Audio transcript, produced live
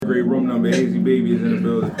great room number. Hazy Baby is in the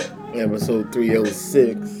building. Episode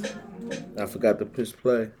 306. I forgot to push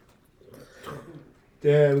play.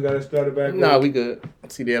 Damn, we gotta start it back. Nah, we good.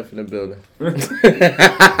 CDF in the building.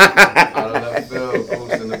 Out of left field,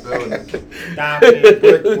 Boots in the building. Stop it,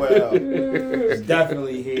 Brickwell. It's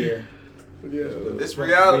definitely here. Yeah. It's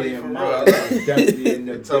reality for real. Definitely in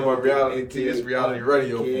the Talking about reality TV, it's reality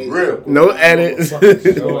radio for real. No edits.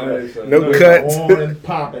 No cuts. On and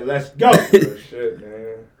popping. Let's go. Shit, man.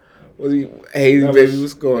 Hazy Baby,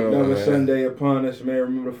 what's going on, Another man? Sunday upon us, man.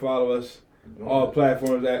 Remember to follow us on all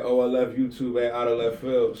platforms at OLF, YouTube at Out of Left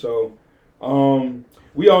Field. So,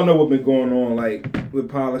 we all know what's been going on, like with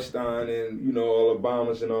Palestine and all the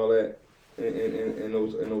bombers and all that in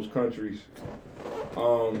those countries.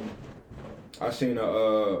 I seen a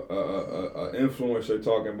influencer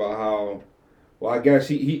talking about how, well, I guess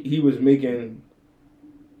he was making,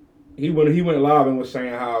 he went live and was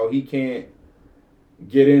saying how he can't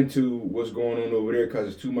get into what's going on over there because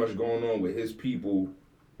there's too much going on with his people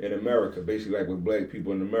in America, basically like with black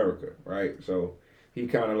people in America, right? So he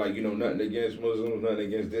kind of like, nothing against Muslims, nothing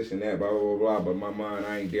against this and that, blah, blah, blah, blah, but my mind,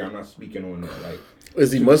 I ain't there. I'm not speaking on that. Like,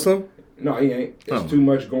 Is he Muslim? No, he ain't. There's too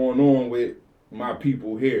much going on with my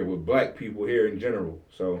people here, with black people here in general.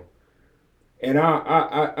 So, and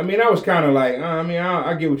I mean, I was kind of like,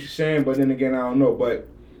 I get what you're saying, but then again, I don't know. But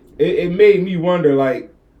it made me wonder, like,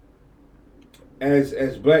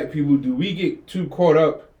 as black people, do we get too caught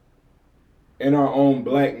up in our own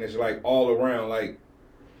blackness, like all around? Like,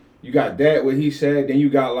 you got that, what he said, then you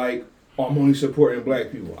got like, oh, I'm only supporting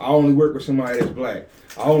black people. I only work with somebody that's black.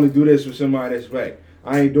 I only do this with somebody that's black.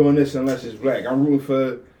 I ain't doing this unless it's black. I'm rooting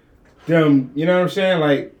for them, you know what I'm saying?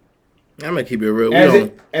 Like, I'm gonna keep it real. We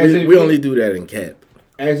only do that in cap.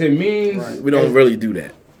 As it means, right. We don't really do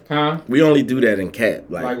that. Huh? We only do that in cap,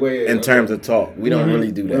 in terms of talk. We don't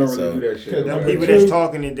really do that. We don't really do that shit. Them people that's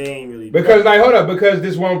talking and they ain't really. Because hold up, because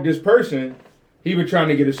this person, he been trying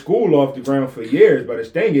to get a school off the ground for years, but his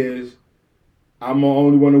thing is, I'm the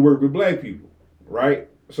only one to work with black people, right?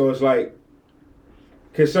 So it's like,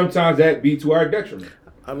 because sometimes that be to our detriment.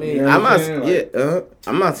 I mean, I'm not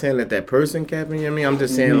saying that person capping, you know what I mean? I'm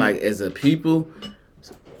just saying, like, as a people,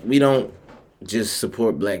 we don't just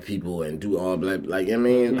support black people and do all black, like, you know what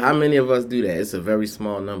I mean? How many of us do that? It's a very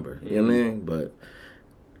small number, you know what I mean? But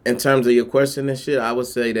in terms of your question and shit, I would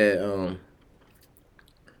say that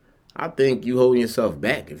I think you holding yourself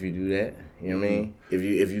back if you do that, you know what I mean?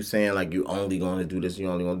 If you saying, like, you only going to do this, you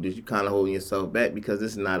only going to do this, you kind of holding yourself back because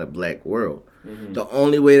this is not a black world. The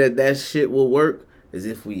only way that shit will work is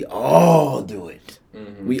if we all do it.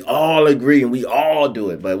 We all agree and we all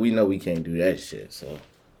do it, but we know we can't do that shit, so.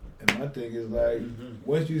 And my thing is like,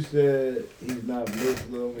 once you said he's not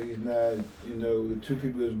Muslim, he's not, the two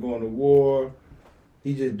people that's going to war,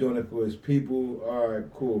 he's just doing it for his people. All right,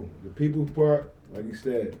 cool. The people part, like you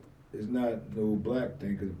said, is not no black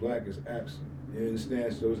thing because black is absent. You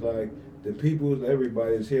understand? So it's like the people,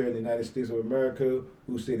 everybody is here in the United States of America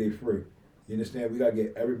who say they free. You understand? We got to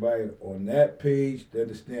get everybody on that page to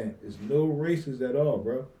understand. There's no races at all,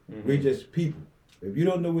 bro. We're just people. If you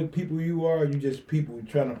don't know what people you are, you just people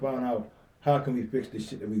trying to find out how can we fix this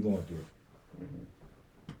shit that we going through.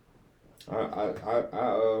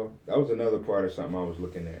 That was another part of something I was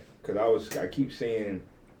looking at. Because I keep saying,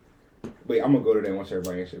 wait, I'm going to go to that once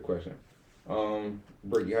everybody answers the question.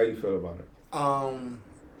 Bricky, how you feel about it? I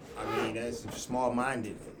mean, that's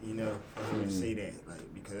small-minded, for him to say that,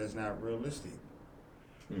 like, because that's not realistic.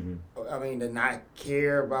 I mean, to not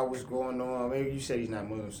care about what's going on. Maybe you said he's not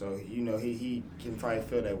Muslim, so he can probably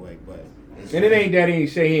feel that way. But and it ain't that he ain't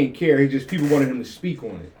say he ain't care. He just people wanted him to speak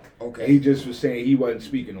on it. Okay. He just was saying he wasn't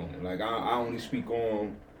speaking on it. Like I only speak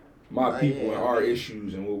on my people and our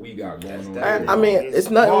issues and what we got going on. I mean, it's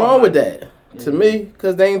nothing wrong with that to me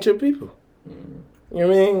because they ain't your people. You know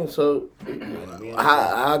what I mean? So,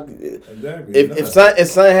 if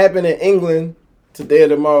something happened in England today or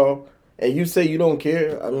tomorrow, and you say you don't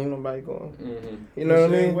care, I mean, nobody going. You know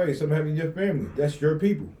what I mean? Way, something happened in your family. That's your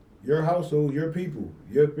people. Your household, your people.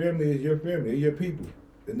 Your family is your family. They're your people.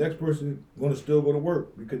 The next person going to still go to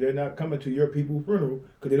work because they're not coming to your people's funeral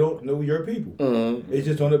because they don't know your people. It's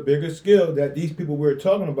just on a bigger scale that these people we're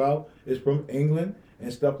talking about is from England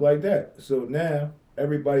and stuff like that. So now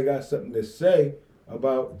everybody got something to say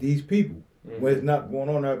about these people when it's not going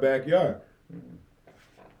on in our backyard.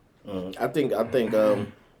 I think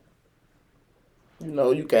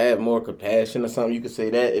you can have more compassion or something. You could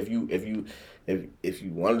say that if you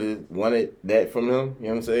wanted that from him. You know what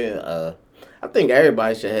I'm saying? I think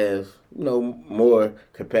everybody should have, more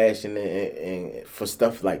compassion and for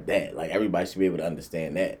stuff like that. Like, everybody should be able to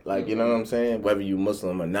understand that. Like, you know what I'm saying? Whether you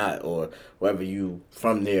Muslim or not, or whether you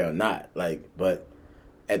from there or not. Like, but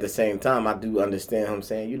at the same time, I do understand him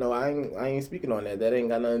saying, I ain't speaking on that. That ain't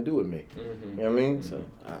got nothing to do with me. You know what I mean? So,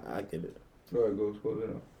 I get it. Go ahead, go it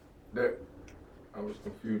out. That I was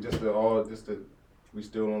confused. We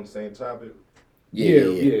still on the same topic. Yeah.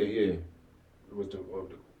 It was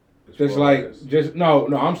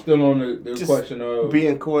I'm still on the question of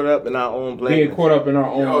being caught up in our own blackness. Being caught up in our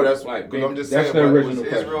own. Oh, that's like. I'm just saying. The original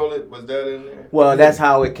was Israel? Was that in there? Well, that's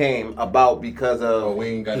how it came about because of. We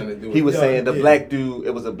ain't got nothing to do with it. He was saying black dude.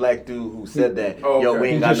 It was a black dude who said that. Yo, we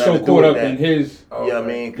ain't got just nothing to so do caught with up that. in his. You know what I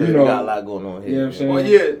mean? Because we got a lot going on here. You know what I'm saying? Well,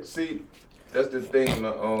 yeah. See, that's the thing.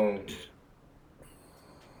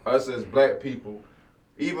 Us as black people,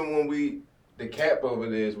 even when the cap of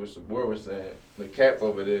it is, which the word was saying, the cap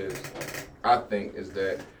of it is, I think, is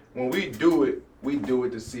that when we do it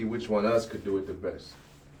to see which one of us could do it the best.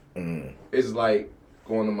 It's like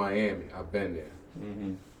going to Miami. I've been there.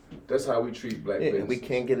 Mm-hmm. That's how we treat black business. We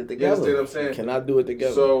can't get it together. You understand what I'm saying? We cannot do it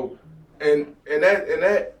together. So, and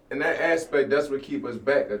that aspect, that's what keep us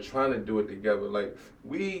back. Of trying to do it together. Like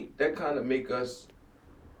that kind of make us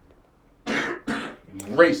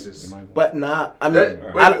racist. But nah, I mean,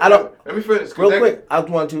 I don't. Let me finish. Real quick, I just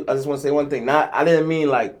want to say one thing. I didn't mean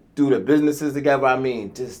like do the businesses together. I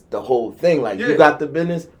mean just the whole thing. Like you got the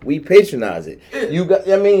business, we patronize it. Yeah. You got.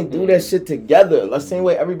 Do that shit together. Let's same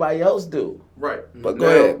way everybody else do. Right. But go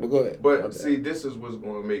ahead. But see, this is what's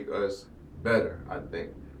going to make us better, I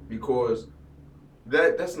think, because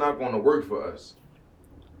that's not going to work for us.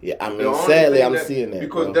 Yeah, I mean, sadly, I'm seeing that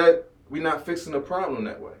because we're not fixing the problem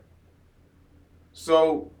that way.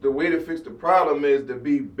 So the way to fix the problem is to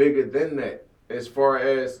be bigger than that, as far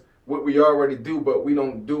as what we already do, but we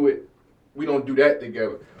don't do it. We don't do that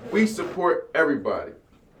together. We support everybody.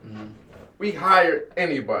 Mm-hmm. We hire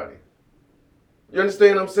anybody. You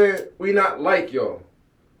understand what I'm saying? We not like y'all.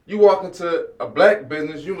 You walk into a black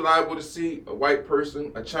business, you're liable to see a white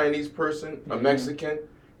person, a Chinese person, a Mexican.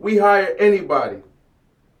 We hire anybody.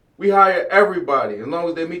 We hire everybody as long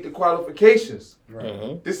as they meet the qualifications. Right.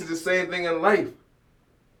 Mm-hmm. This is the same thing in life.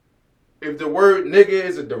 If the word nigga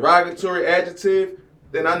is a derogatory adjective,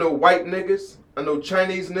 then I know white niggas, I know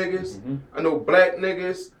Chinese niggas, I know black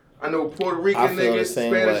niggas, I know Puerto Rican niggas,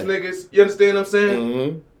 Spanish niggas. You understand what I'm saying?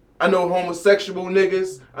 Mm-hmm. I know homosexual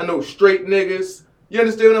niggas, I know straight niggas. You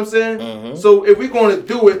understand what I'm saying? Mm-hmm. So if we're going to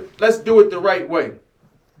do it, let's do it the right way.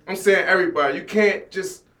 I'm saying everybody. You can't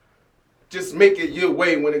just make it your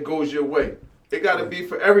way when it goes your way. It got to be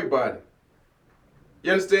for everybody.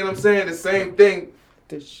 You understand what I'm saying? The same thing.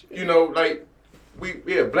 Like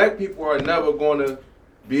black people are never going to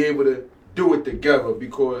be able to do it together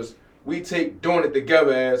because we take doing it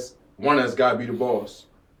together as one of us got to be the boss.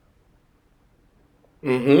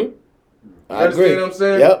 Mm-hmm. I understand agree. What I'm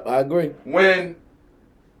saying? Yep, I agree. When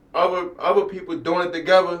other people doing it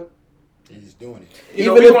together, he's doing it.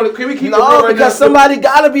 Can we keep it because somebody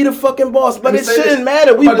gotta be the fucking boss. But it shouldn't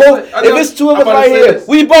matter. We both. If it's two of us right here,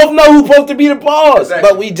 we both know who's supposed to be the boss. Exactly.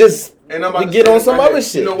 But we just we get on some other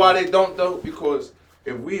shit. You know why they don't though? Because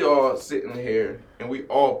if we all sitting here and we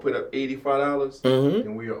all put up $85,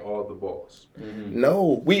 then we are all the boss. Mm-hmm.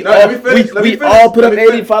 No, we all put up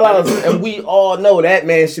 $85, and we all know that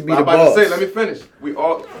man should be the boss. I'm about to say, let me finish. We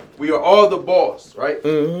are all the boss, right?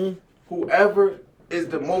 Mm-hmm. Whoever is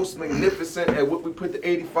the most magnificent at what we put the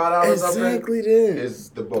 $85 exactly up in is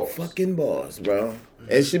the boss. The fucking boss, bro.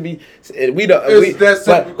 It should be. But we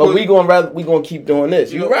gonna keep doing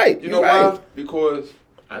this. You're right. You know why? Because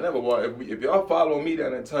I never want. If y'all follow me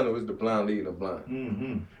down that tunnel, it's the blind leading the blind.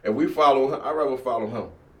 Mm-hmm. If we follow him, I'd rather follow him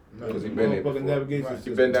because he's been there before.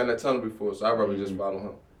 He's been down that tunnel before, so I'd rather just follow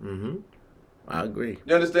him. Mm-hmm. I agree.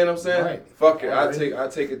 You understand what I'm saying? Right. Fuck it, I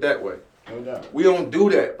take it that way. No doubt. We don't do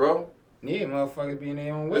that, bro. Yeah, motherfuckers be in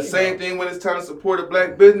their own way. The same thing when it's time to support a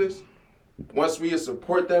black business. Once we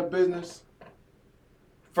support that business,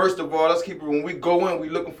 first of all, let's keep it. When we go in, we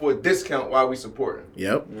looking for a discount while we supporting.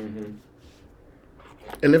 Yep. Mm-hmm.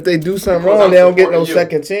 And if they do something wrong, they don't get no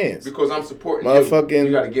second chance. Because I'm supporting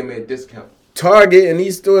you got to give me a discount. Target and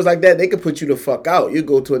these stores like that, they could put you the fuck out. You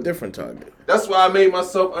go to a different Target. That's why I made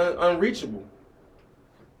myself unreachable.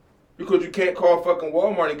 Because you can't call fucking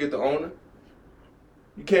Walmart and get the owner.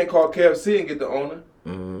 You can't call KFC and get the owner.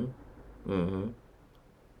 Mm-hmm. Mm-hmm.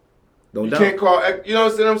 You can't call. You know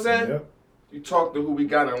what I'm saying? Yep. You talk to who we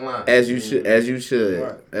got in line. As you should. As you should.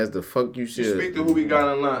 Right. As the fuck you should. You speak to who we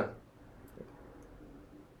got in line.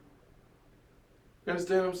 You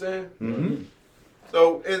understand what I'm saying? Mm-hmm.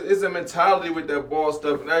 So it's a mentality with that ball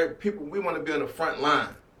stuff, and people we want to be on the front line.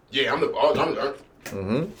 Yeah, I'm the boss.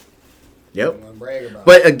 Yep.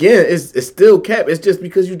 But again, it's still cap. It's just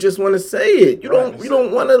because you just want to say it. You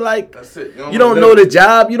don't want to like. That's it. You don't know the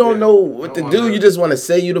job. You don't know what to do. You just want to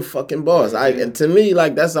say you the fucking boss. And to me,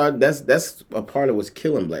 like that's a part of what's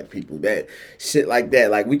killing black people. That shit like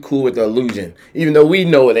that. Like we cool with the illusion, even though we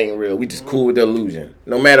know it ain't real. We just cool with the illusion,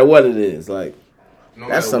 no matter what it is. Like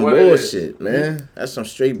that's some bullshit, man. That's some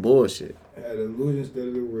straight bullshit. Yeah, the illusion instead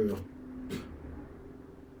of the real.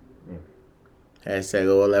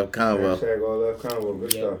 Hashtag all left convo. Hashtag all left convo.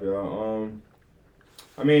 Good stuff, y'all.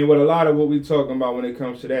 I mean, with a lot of what we talking about when it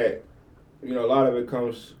comes to that, you know, a lot of it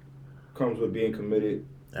comes with being committed.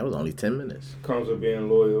 That was only 10 minutes. Comes with being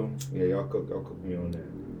loyal. Yeah, y'all cook me on that.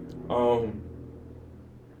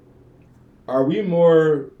 Are we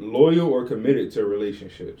more loyal or committed to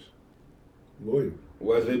relationships? Loyal.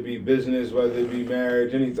 Whether it be business, whether it be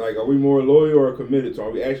marriage, anything. Like, are we more loyal or committed to? Are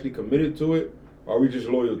we actually committed to it? Or are we just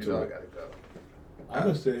loyal to it? I'm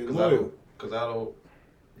gonna say loyal. Cause I don't.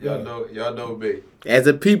 Y'all know me. As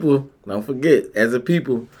a people, don't forget. As a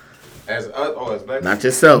people. As black people. Not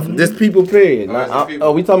yourself. Mm-hmm. Just people. Period.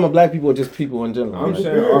 People. We talking about black people or just people in general? I'm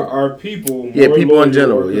saying are people more people loyal in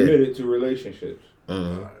general, or committed to relationships?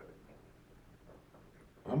 Mm-hmm.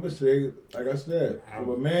 I'm gonna say, like I said, from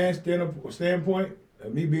a man's standpoint,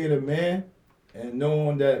 of me being a man and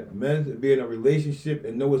knowing that men be in a relationship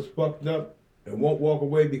and know it's fucked up and won't walk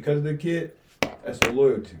away because of the kid. That's a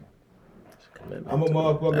loyalty. I'm a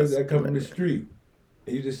motherfucker that come from the street.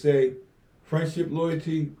 And you just say, friendship,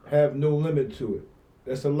 loyalty have no limit to it.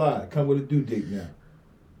 That's a lie. Come with a due date now.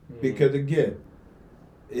 Because again,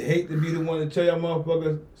 I hate to be the one to tell y'all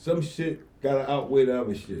motherfuckers, some shit gotta outweigh the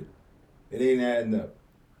other shit. It ain't adding up.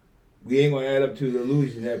 We ain't gonna add up to the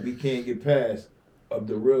illusion that we can't get past of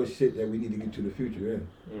the real shit that we need to get to the future in.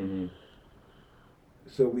 Mm-hmm.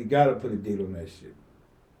 So we gotta put a date on that shit.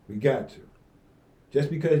 We got to. Just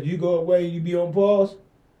because you go away and you be on pause,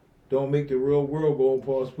 don't make the real world go on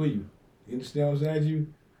pause for you. You understand what I'm saying to you?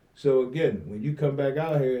 So again, when you come back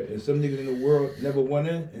out here and some niggas in the world never went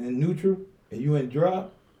in and in neutral and you in dry,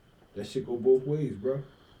 that shit go both ways, bro.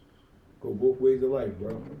 Go both ways of life,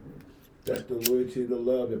 bro. That's the loyalty, the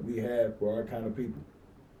love that we have for our kind of people.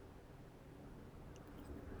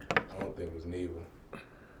 I don't think it's neither.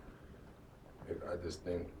 I just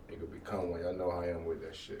think it could become one. Y'all know how I am with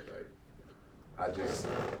that shit. Like, I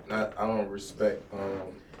don't respect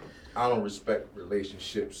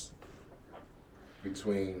relationships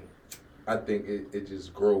between. I think it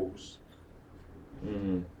just grows.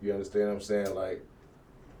 Mm-hmm. You understand what I'm saying? Like,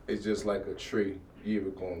 it's just like a tree. You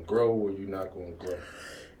either gonna grow or you're not gonna grow.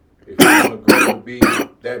 If you're gonna grow to be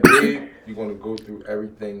that big, you're gonna go through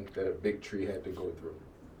everything that a big tree had to go through,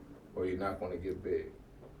 or you're not gonna get big.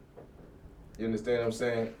 You understand what I'm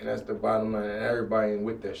saying? And that's the bottom line. And everybody ain't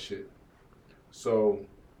with that shit. So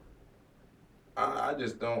I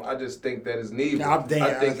just don't. I just think that it's needed. I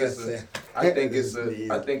think it's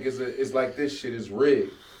like this shit is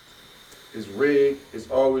rigged. It's rigged. It's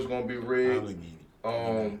always gonna be rigged.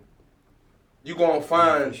 You gonna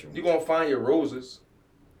find your roses.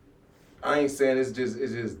 I ain't saying it's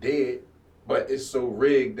just dead, but it's so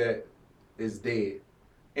rigged that it's dead.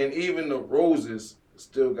 And even the roses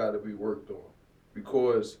still got to be worked on,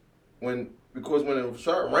 because when it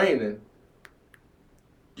start raining,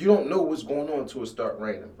 you don't know what's going on until it start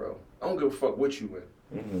raining, bro. I don't give a fuck what you in.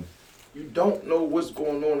 Mm-hmm. You don't know what's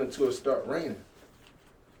going on until it start raining.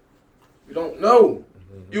 You don't know.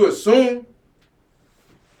 Mm-hmm. You assume.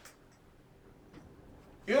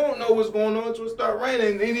 You don't know what's going on until it start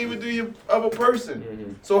raining, and even do your other person.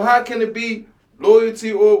 Mm-hmm. So how can it be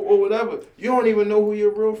loyalty or whatever? You don't even know who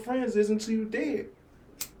your real friends is until you're dead.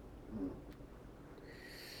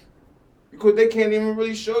 Because they can't even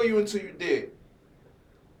really show you until you're dead.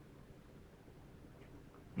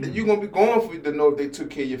 Mm-hmm. You're going to be going for to know if they took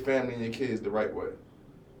care of your family and your kids the right way.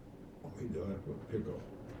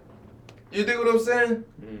 You dig what I'm saying?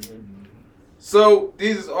 Mm-hmm. So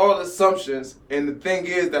these is all assumptions, and the thing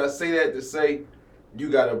is that I say that to say you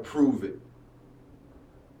gotta prove it.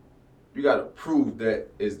 You gotta prove that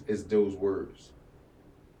it's those words.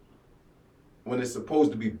 When it's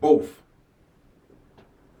supposed to be both.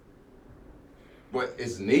 But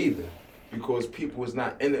it's neither. Because people is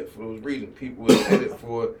not in it for those reasons. People is in it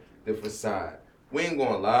for the facade. We ain't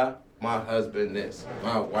gonna lie. My husband this.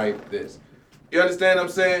 My wife this. You understand what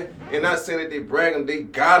I'm saying? And not saying that they brag them, they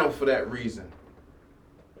got them for that reason.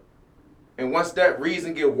 And once that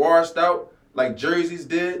reason get washed out, like jerseys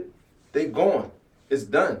did, they gone. It's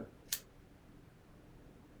done.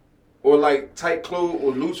 or like tight clothes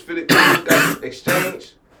or loose fitted clothes that's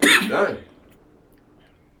exchanged, done.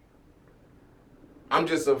 I'm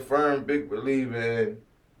just a firm big believer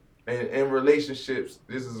in relationships.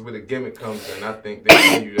 This is where the gimmick comes in. I think they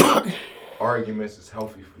tell you that arguments is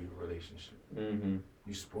healthy for your relationship. Mm-hmm.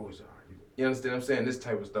 You're supposed to argue. You understand what I'm saying? This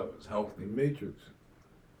type of stuff is healthy. Matrix.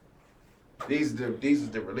 These are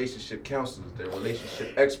the relationship counselors, the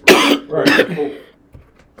relationship experts. Right.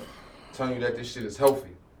 Telling you that this shit is healthy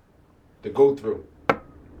to go through.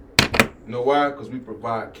 You know why? Because we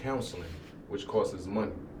provide counseling, which costs us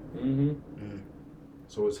money. Mm-hmm.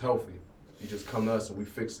 So it's healthy. You just come to us and we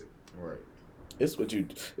fix it. Right. It's what you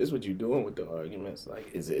doing with the arguments. Like,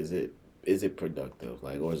 is it productive?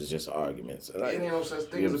 Like, or is it just arguments? Like, Ain't no such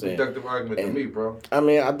thing you know as a what I'm productive argument to And- me, bro. I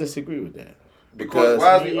mean, I disagree with that. Because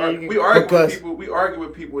why is we argue with people? We argue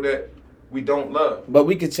with people that we don't love. But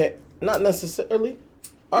we could change. Not necessarily.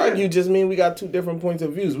 Argue just mean we got two different points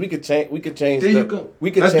of views. We could change. There you go.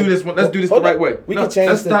 Let's change, do this one. Let's do this the right way. We No, could change.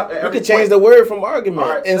 let's stop at We every could change point. the word from argument.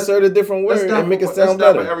 All right, insert a different word and make it sound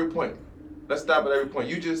better. Let's stop at every point. Let's stop at every point.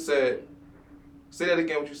 You just said. Say that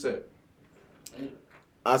again. What you said.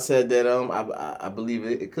 I said that I believe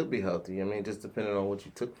it could be healthy. I mean, just depending on what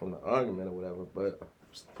you took from the argument or whatever. But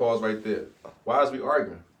Pause right there. Why is we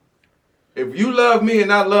arguing? If you love me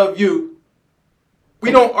and I love you,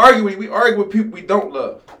 we don't argue. We argue with people we don't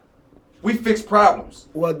love. We fix problems.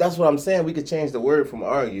 well, that's what I'm saying. We could change the word from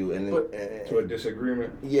argue and To a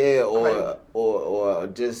disagreement. yeah, or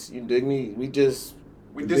just you dig me? We just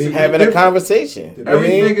disagree having a different. conversation.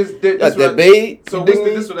 Everything is a debate. So you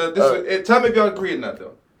what's dig me? tell me if y'all agree or not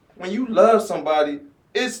though. When you love somebody,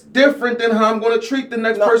 it's different than how I'm going to treat the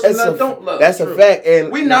next person that I don't love. That's a fact,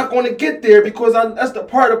 and we're not going to get there because that's the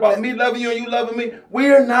part about me loving you and you loving me.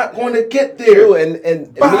 We're not going to get there. True,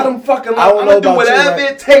 and bottom fucking line. I don't I'm know gonna do about whatever you,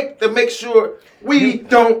 it takes to make sure we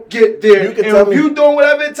don't get there. You can and tell if me- you doing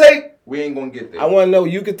whatever it takes, we ain't gonna get there. I want to know.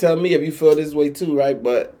 You could tell me if you feel this way too, right?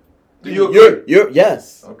 But Do you agree? You're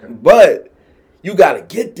yes. Okay. But you gotta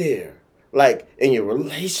get there, like in your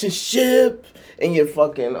relationship, in your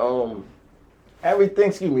fucking everything.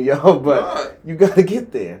 Excuse me, yo. But Right. you gotta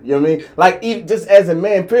get there. You know what I mean? Like even just as a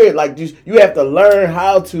man, period. Like you have to learn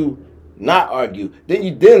how to not argue.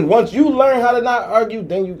 Then once you learn how to not argue,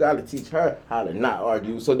 then you gotta teach her how to not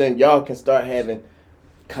argue. So then y'all can start having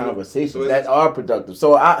conversations So that are productive.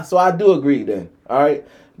 So I do agree then. All right,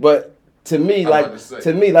 but to me,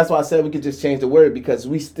 that's why I said we could just change the word because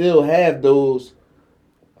we still have those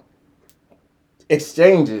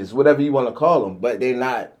exchanges, whatever you want to call them, but they're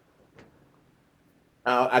not.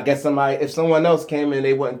 I guess if someone else came in,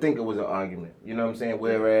 they wouldn't think it was an argument. You know what I'm saying?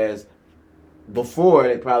 Whereas before,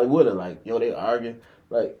 they probably would have like, yo, they arguing,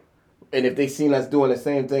 like. And if they seen us doing the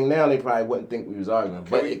same thing now, they probably wouldn't think we was arguing.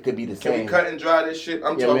 But it could be the same. Can we cut and dry this shit?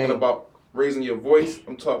 I'm Yeah, talking man. about raising your voice.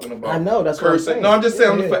 I'm talking about I know, that's what I'm cursing. saying. No, I'm just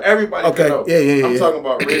saying Yeah. for everybody Okay, to know. yeah. I'm talking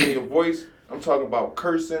about raising your voice. I'm talking about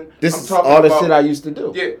cursing. This I'm is talking all the about, shit I used to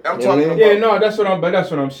do. Yeah, I'm You know talking what I about. mean? Yeah, no, that's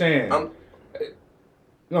what I'm saying.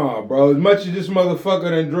 No, bro. As much as this motherfucker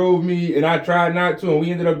done drove me, and I tried not to, and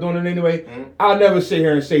we ended up doing it anyway. Mhm. I'll never sit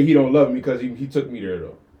here and say he don't love me because he took me there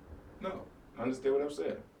though. No, I understand what I'm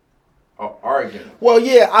saying. Arguing. Well,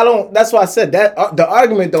 yeah, I don't. That's why I said that the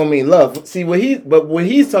argument don't mean love. See, what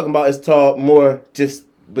he's talking about is more just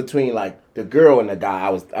between like the girl and the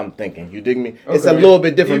guy. I'm thinking. You dig me? It's a Okay. little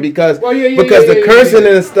bit different because the cursing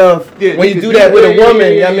and stuff. Yeah, when you you can do that with a yeah,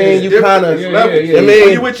 woman, yeah, I mean, it's you different. kind of. It's levels. yeah, I mean,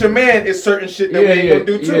 When you with your man, it's certain shit that we ain't gonna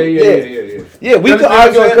do too. Yeah, we You can understand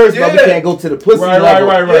argue what and I'm curse, saying? but we Yeah. can't go to the pussy Right, level.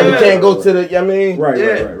 right. We can't go to the. You know what I mean? Right.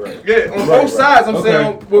 Yeah, on Right, both sides. I'm okay,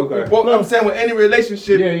 saying. okay. I'm saying with any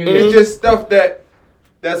relationship, Yeah. it's just stuff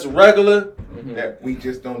that's regular Mm-hmm. that we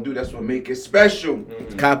just don't do. That's what make it special.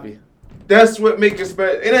 Copy. That's what make it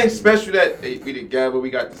special. It ain't special that hey, we together.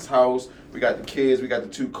 We got this house. We got the kids. We got the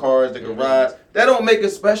 2 cars, the garage. That don't make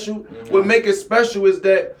it special. What make it special is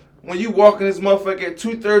that when you walk in this motherfucker at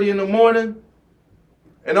 2:30 in the morning,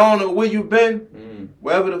 and I don't know where you been,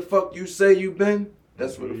 wherever the fuck you say you been,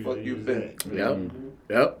 that's where the fuck you been.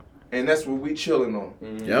 Yep. And that's what we chilling on.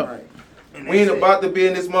 Yep. Right. And We ain't that's it. about to be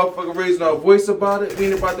in this motherfucker raising our voice about it. We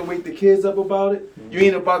ain't about to wake the kids up about it. You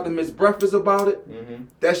ain't about to miss breakfast about it.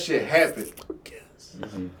 That shit happened.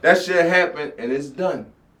 That shit happened and it's done.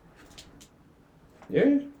 Yeah.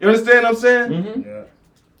 You understand what I'm saying? Mm-hmm. Yeah.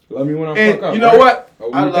 Love me when I fuck And up. you know right? what? Or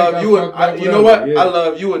when I think love you. fucked up, You know what? whatever, yeah. I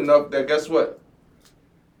love you enough that guess what?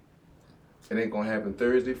 It ain't gonna happen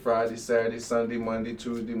Thursday, Friday, Saturday, Sunday, Monday,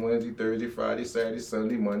 Tuesday, Wednesday, Thursday, Friday, Saturday,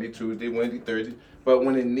 Sunday, Monday, Tuesday, Wednesday, Thursday. But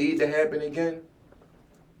when it need to happen again,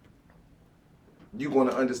 you're going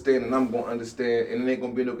to understand and I'm going to understand, and it ain't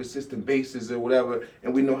going to be no consistent basis or whatever,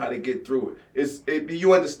 and we know how to get through it.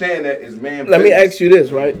 You understand that it's man. Let me ask you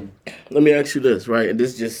this, right? Let me ask you this, right? And I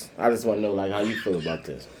just want to know, like, how you feel about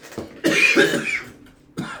this.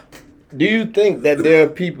 Do you think that there are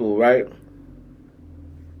people, right,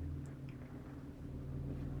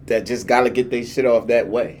 that just got to get their shit off that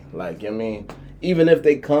way? Like, I mean, even if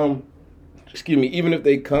they come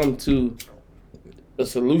to a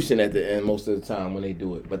solution at the end most of the time when they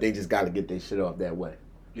do it, but they just got to get their shit off that way.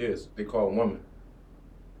 Yes, they call a woman.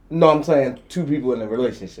 No, I'm saying two people in a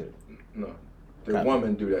relationship. No, the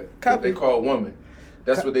woman do that. They call a woman.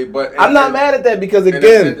 That's what they. But I'm not mad at that because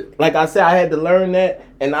again, like I said, I had to learn that,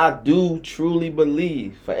 and I do truly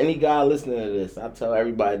believe. For any guy listening to this, I tell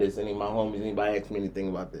everybody this. Any of my homies, anybody ask me anything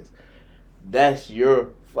about this, that's your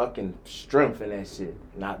fucking strength in that shit.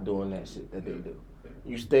 Not doing that shit that they do.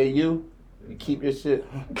 You stay you keep your shit.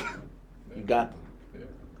 You got them.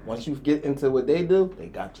 Once you get into what they do, they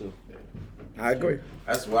got you. I agree.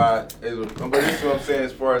 That's why. But this is what I'm saying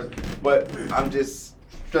as far as. But I'm just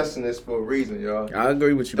stressing this for a reason, y'all. I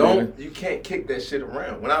agree with you. You can't kick that shit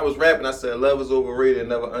around. When I was rapping, I said love is overrated and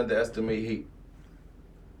never underestimate hate.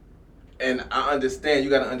 And I understand. You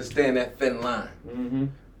got to understand that thin line. Mm-hmm.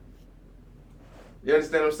 You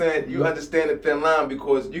understand what I'm saying? You understand the thin line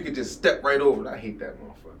because you could just step right over it. I hate that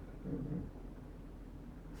motherfucker. Mm-hmm.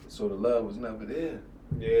 So the love was never there.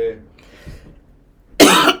 Yeah.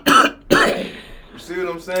 You see what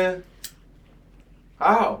I'm saying?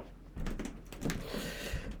 How?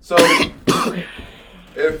 So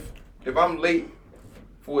if I'm late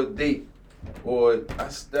for a date or I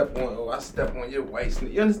step on your wife's,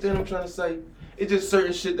 you understand what I'm trying to say? It's just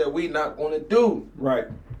certain shit that we not gonna do. Right.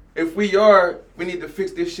 If we need to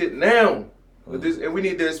fix this shit now. And we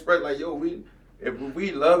need to express like, yo, if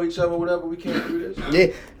we love each other, whatever, we can't do this. Yeah,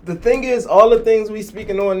 the thing is, all the things we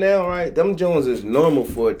speaking on now, right? Them Jones is normal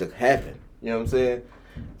for it to happen. You know what I'm saying?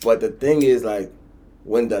 But the thing is, like,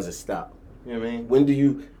 when does it stop? You know what I mean? When do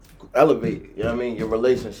you elevate? You know what I mean? Your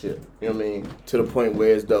relationship. You know what I mean? To the point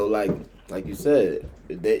where it's though, like you said,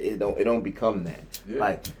 it don't become that. Yeah.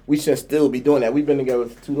 Like we should still be doing that. We've been together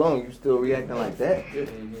for too long. You still reacting like that? Yeah.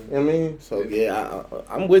 Mm-hmm. You know what I mean? So yeah,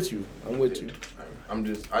 I'm with you.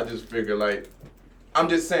 I just figure like. I'm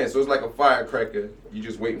just saying, so it's like a firecracker, you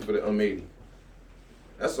just waiting for the 180.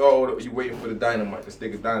 That's all, you waiting for the dynamite, the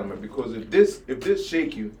stick of dynamite. Because if this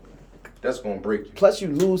shake you, that's gonna break you. Plus you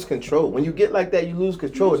lose control. When you get like that, you lose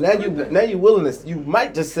control. Now you willingness, you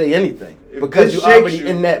might just say anything. Because you're already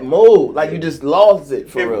in that mode. Like you just lost it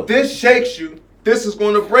for real. If this shakes you, this is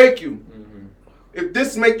gonna break you. Mm-hmm. If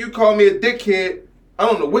this make you call me a dickhead, I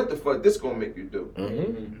don't know what the fuck this gonna make you do.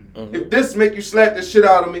 Mm-hmm. Mm-hmm. If this make you slap the shit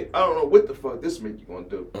out of me, I don't know what the fuck this make you gonna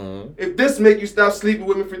do. Mm-hmm. If this make you stop sleeping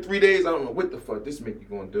with me for 3 days, I don't know what the fuck this make you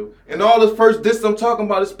gonna do. And all this first diss I'm talking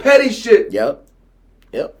about is petty shit. Yep.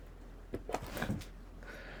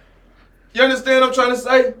 You understand what I'm trying to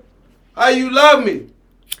say? How you love me?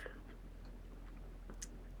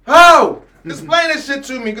 How? Explain this shit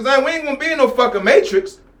to me, because we ain't gonna be in no fucking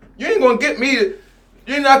matrix. You ain't gonna get me to,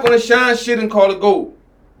 you're not gonna shine shit and call it gold.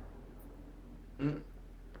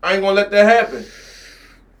 I ain't gonna let that happen.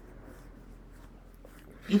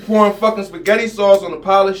 You pouring fucking spaghetti sauce on a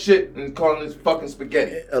pile of shit and calling this fucking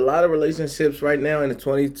spaghetti. A lot of relationships right now in the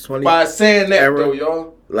 2020 by saying that era, though,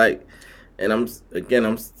 y'all. Like, and I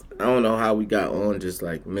don't know how we got on just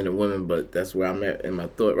like men and women, but that's where I'm at in my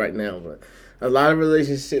thought right now. But a lot of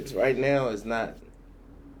relationships right now is not,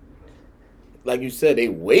 like you said, they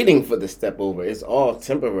waiting for the step over. It's all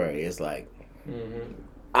temporary. It's like,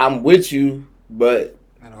 I'm with you, but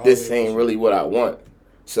this ain't really what I want.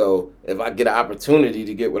 So if I get an opportunity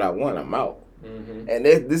to get what I want, I'm out. Mm-hmm. And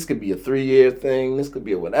this could be a 3-year thing. This could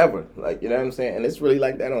be a whatever. Like, you know what I'm saying? And it's really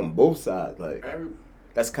like that on both sides. Like,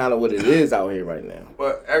 that's kind of what it is out here right now.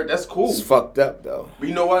 But that's cool. It's fucked up, though. But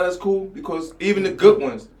you know why that's cool? Because even the good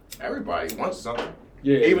ones, everybody wants something.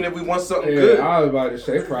 Yeah. Even if we want something good. I was about to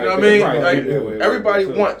say, probably. You know what I mean? Like, everybody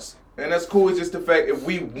wants. And that's cool. It's just the fact if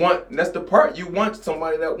we want, and that's the part, you want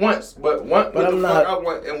somebody that wants, but what the fuck I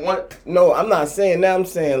want and want. No, I'm not saying that. I'm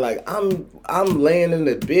saying like I'm laying in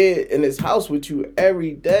the bed in this house with you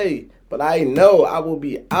every day, but I know I will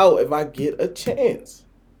be out if I get a chance.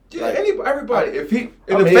 Yeah, like, everybody. If he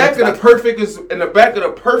in the back of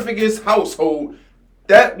the perfectest household,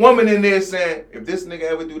 that woman in there saying, if this nigga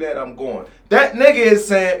ever do that, I'm going. That nigga is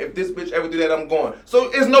saying, if this bitch ever do that, I'm going. So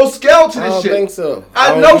there's no scale to this shit. I don't think so.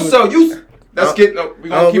 I know so. Let's get, we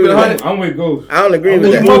gonna keep it 100. I'm with Ghost. I don't agree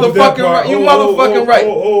with that. You motherfucking right.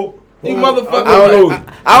 You motherfucker.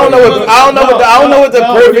 I don't know what the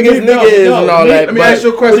perfectest nigga is and all that. Let me ask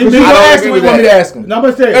you a question. You gonna ask him? You want me to ask him? No, I'm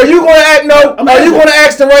gonna say. Are you gonna ask? No. Are you gonna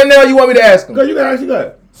ask him right now? Or you want me to ask him? Go, you got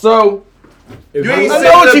it. So. I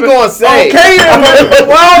know what you gonna say. Okay, then. Don't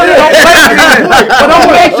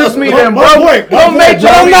matrix me then, bro. Don't matrix me.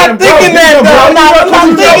 I'm not thinking that, though. I'm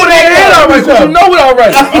not thinking that. Because you know it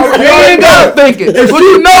already. You ain't gotta think it. Because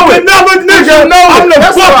you know it. I'm the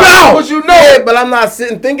fuck out. Because you know it. But I'm not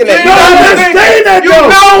sitting thinking that. No, I'm not saying that. You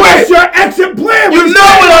know it. It's your exit plan. You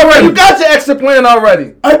know it already. You got your exit plan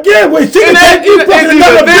already. Again, when she take you fucking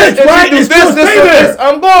another bitch, right? It's still stay there.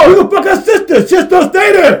 I'm going. You can fuck her sister. She'll still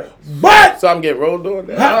stay there. But So I'm getting rolled on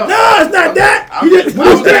that. no, it's not that. You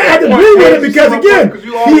still had to be with it because again,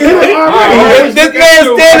 he hit it already. This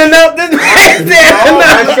man standing up. This man standing up.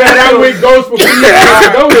 I said I went ghost for people.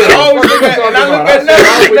 I look at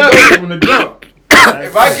Neff from the jump.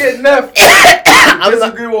 If I get Neff,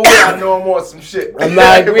 disagree with her, I know I'm on some shit. I'm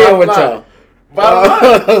not agreeing with y'all.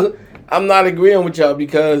 Bottom line. I'm not agreeing with y'all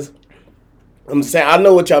because I'm saying I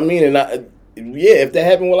know what y'all mean, and if that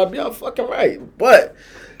happened, well, I'd be all fucking right. But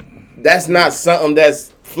that's not something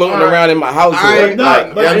that's floating around in my house. But not.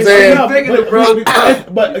 You know what I'm saying?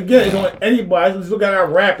 But again, it's on anybody. Let's look at our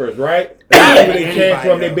rappers, right? That's where they came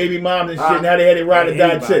from, their baby moms and shit, and how they had it ride or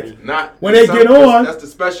die chicks. When they get on, that's the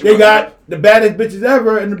special they got the baddest bitches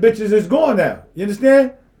ever, and the bitches is gone now. You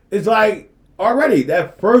understand? It's like already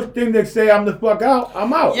that first thing they say, I'm the fuck out,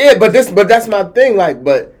 I'm out. Yeah, but that's my thing. Like,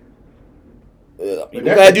 I'm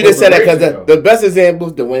glad you just said that because the best example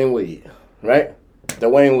is Dwayne Wade, right?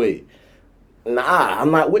 Dwayne Wade. Nah,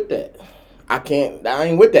 I'm not with that. I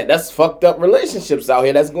ain't with that. That's fucked up relationships out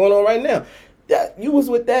here that's going on right now. You was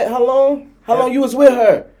with that, how long? How long you was with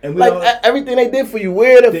her? And like everything they did for you,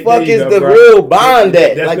 where the fuck is the real bond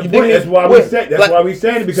at? That's like the point. That's why we say. That's why we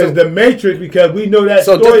saying it because the Matrix. Because we know that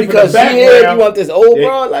so story just because from the background. You want this old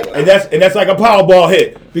bro, like, and that's like a Powerball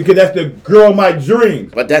hit because that's the girl of my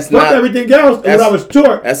dreams. But that's fuck not everything else. And what I was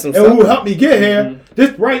taught and who helped me get here. Mm-hmm.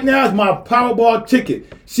 This right now is my Powerball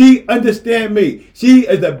ticket. She understand me. She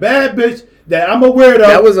is a bad bitch that I'm aware of.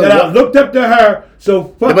 I looked up to her. So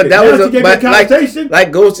fuck but it. That now was a conversation.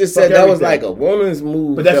 Like Ghost just said, that was like a woman's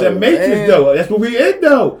move. But that's a Matrix though. That's what we in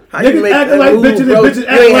though. How niggas acting like move, bitches bro? and bitches you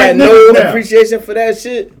acting ain't like had niggas no now. appreciation for that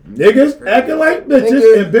shit. Niggas acting like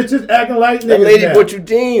bitches and bitches acting like niggas. That lady now. bought you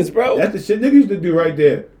jeans, bro. That's the shit niggas used to do right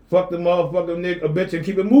there. Fuck the motherfucker nigga, a bitch and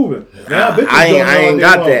keep it moving. Now bitches I ain't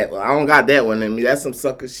got that. I don't got that one in me. That's some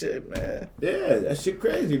sucker shit, man. Yeah, that shit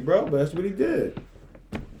crazy, bro. But that's what he did.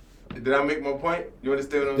 Did I make my point? You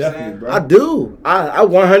understand what I'm Definitely, saying? bro. I do. I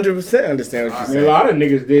 100% understand what you're saying. A lot of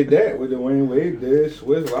niggas did that with Dwayne Wade. Did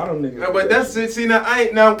Swiss? A lot of niggas. No, but that's it. See now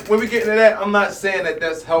when we get into that, I'm not saying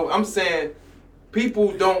that's how. I'm saying people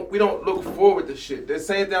we don't look forward to shit. The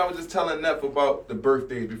same thing I was just telling Neff about the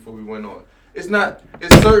birthdays before we went on. It's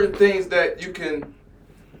certain things that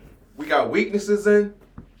we got weaknesses in,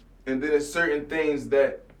 and then it's certain things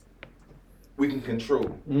that we can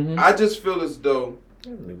control. Mm-hmm. I just feel as though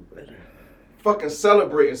fucking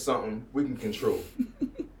celebrating something we can control.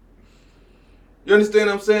 You understand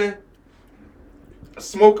what I'm saying?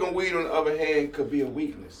 Smoking weed, on the other hand, could be a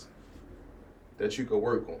weakness that you could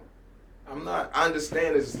work on. I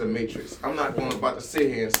understand this is the Matrix. I'm not about to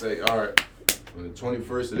sit here and say, all right, on the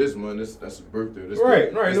 21st of this month, that's a birthday.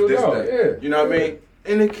 Right, no doubt, yeah. You know what I mean?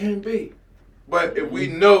 And it can be. But if we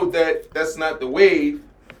know that that's not the wave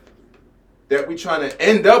that we trying to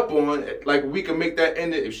end up on, like we can make that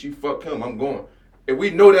end. If she fuck him, I'm going. If we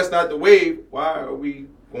know that's not the wave, why are we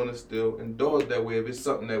going to still indulge that way if it's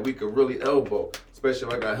something that we could really elbow, especially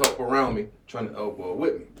if I got help around me trying to elbow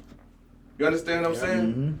with me? You understand what I'm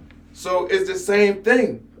saying? Mm-hmm. So it's the same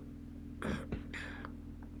thing.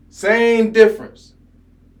 Same difference.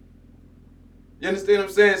 You understand what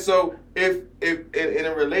I'm saying? So if in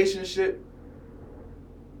a relationship,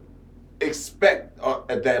 expect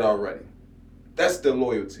that already. That's the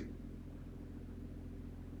loyalty.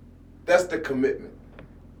 That's the commitment.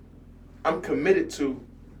 I'm committed to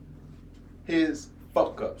his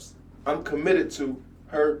fuck-ups. I'm committed to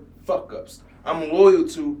her fuck-ups. I'm loyal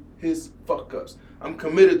to his fuck-ups. I'm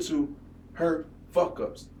committed to her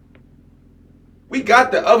fuck-ups. We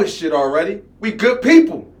got the other shit already. We good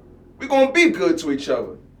people. We gonna be good to each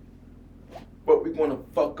other. But we gonna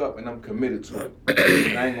fuck up and I'm committed to it.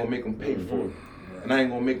 And I ain't gonna make them pay for it. And I ain't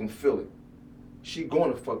gonna make them feel it. She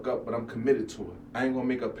gonna fuck up, but I'm committed to it. I ain't gonna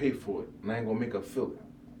make her pay for it. And I ain't gonna make her feel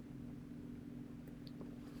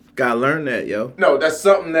Gotta learn that, yo. No, that's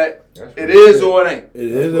something that it is or it ain't.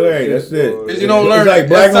 It is or it ain't. That's it. Because you don't learn. It's like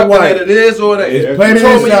black and white. That it is or it ain't. It's plain You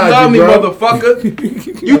told me you inside love me, you, bro.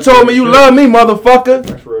 motherfucker. You told me you love me, motherfucker.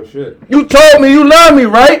 That's real shit. You told me you love me,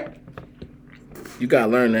 right? You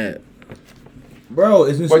gotta learn that. Bro,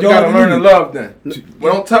 it's But you gotta learn to love then.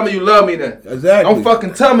 Well, don't tell me you love me then. Exactly. Don't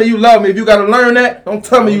fucking tell me you love me. If you gotta learn that, don't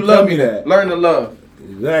tell me you love me then. Learn to love.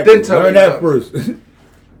 Exactly. Then tell learn me that love. first.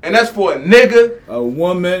 And that's for a nigga, A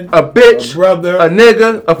woman, a bitch, a brother, a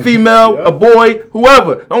nigga, a female, Yeah. a boy,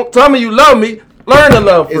 whoever. Don't tell me you love me. Learn to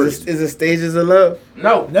love first. Is it stages of love?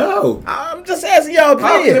 No. No. I'm just asking y'all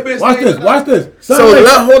How can it opinion. be a Watch stage this. of Watch this. So,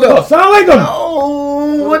 hold up. Sound like him.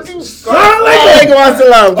 Oh, what you Sound like I ain't him. gonna watch the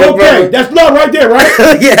love, good Okay, brother. that's love right there, right?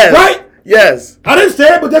 Yes. Right? Yes. I didn't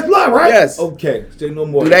say it, but that's love, right? Yes. Okay. Say no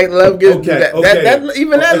more. Do that love get Okay,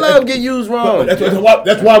 even that love get used wrong?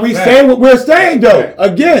 That's why we saying what we're saying, though.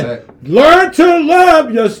 Again, learn to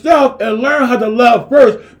love yourself and learn how to love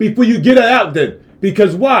first before you get it out there.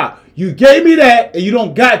 Because why? You gave me that and you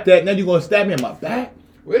don't got that. Now you're gonna stab me in my back.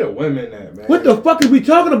 Where the women at, man? What the fuck is we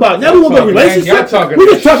talking about? Now we want to talking- relationship. y'all talking We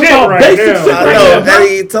just talking shit about right basic now. shit I right know. now, bro.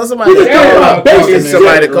 Hey, tell somebody We just to talking call. about basic Get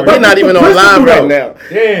somebody to shit. call. We're not even on live Principle, right though. now.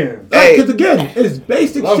 Damn. Hey. Because again, it's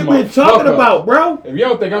basic Love shit my we're talking fuck up. about, bro. If you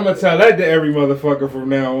don't think I'm gonna tell that to every motherfucker from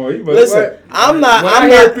now on, you better Listen, what? I'm When not. I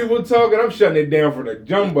hear people talking, I'm shutting it down for the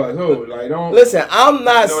jump bus. Oh, like don't. Listen, I'm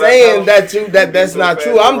not You know, saying that's that's so not fast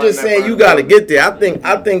true. I'm to just run that saying you front gotta door. get there.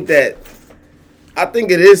 I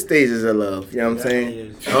think it is stages of love. You know what I'm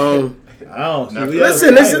saying? I don't see.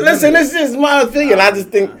 Listen. This is my opinion. I just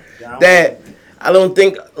think that I don't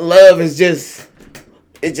think love is just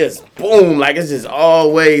boom, like it's just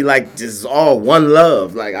all way, like just all one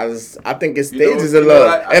love. Like I think it's stages of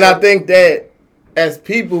love, and I think that as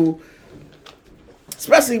people,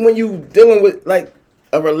 especially when you dealing with like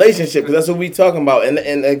a relationship, because that's what we talking about. And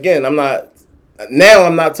again, I'm not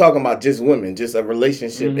talking about just women, just a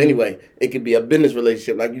relationship. Anyway, it could be a business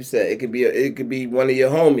relationship, like you said. It could be one of your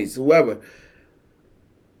homies, whoever.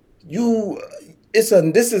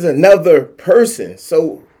 This is another person,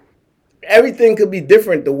 so everything could be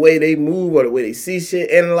different. The way they move or the way they see shit,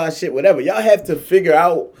 analyze shit, whatever. Y'all have to figure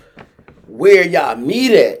out where y'all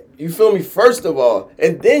meet at. You feel me? First of all,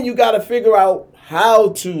 and then you got to figure out how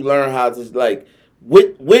to learn how to like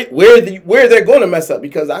where they're going to mess up,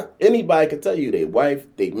 because anybody can tell you they wife,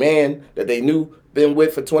 they man that they been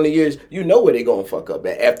with for 20 years, you know where they going to fuck up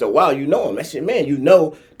at. After a while, you know him. That's your man. You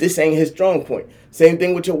know this ain't his strong point. Same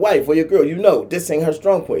thing with your wife or your girl. You know this ain't her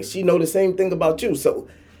strong point. She know the same thing about you. So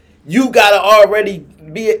you got to already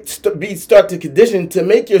start to condition to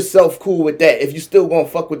make yourself cool with that. If you still going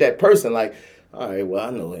to fuck with that person, like, all right, well,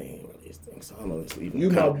 I know it ain't one of these things, so I know it's leaving. You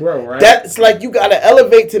my bro, right? That's like you got to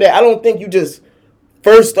elevate to that. I don't think you just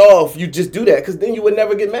first off you just do that, because then you would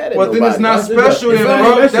never get mad at nobody. Then it's not special, then,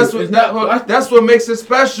 bro. That's what makes it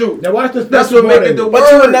special. Now watch this. That's what make it the word.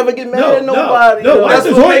 But you would never get mad at nobody. No, That's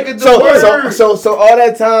watch what this. make it the word. So all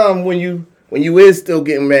that time when you is still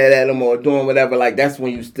getting mad at them or doing whatever, like that's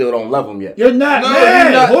when you still don't love them yet. You're not No, mad.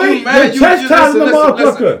 you're not. Boy. You mad. You're chastising the Listen.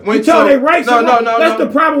 motherfucker. When You tell they right. No. That's the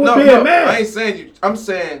problem with being mad. I ain't saying you. I'm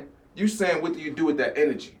saying you saying what do you do with that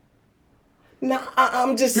energy? Nah,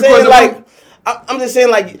 I'm just Because saying if like. I'm just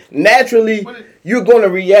saying, like, naturally, you're going to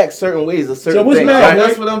react certain ways to certain what's things. mad, Right?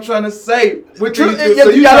 That's what I'm trying to say. What do True, you do?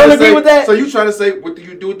 y'all you don't trying to agree say- with that? So you trying to say, what do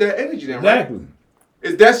you do with that energy then, right? Exactly.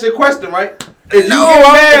 Is that's your question, right? If No, you get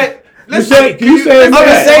I'm- mad, listen, say- can you say I'm mad?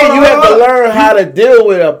 just saying you have to learn how to deal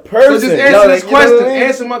with a So person. just Yo, answer like, this you know what I question. mean?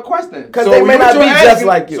 Answer my question. 'Cause So they may what not you're be just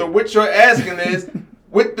like you. So what you're asking is,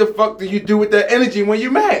 what the fuck do you do with that energy when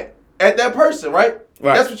you're mad at that person, right?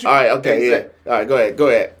 Right. That's what you. All right. Okay. Exactly. Yeah. All right. Go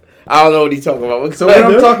ahead. I don't know what he's talking about. So what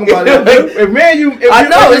I'm talking about is, if man, I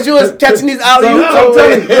know it's you was catching these out. So You I'm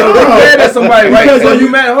telling you, so you mad at somebody, right? Because So you- you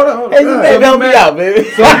mad? Hold on. Hey, So baby, you help me mad- out, baby.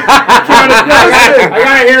 I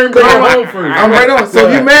gotta hear him bring it home for you. I'm right on. So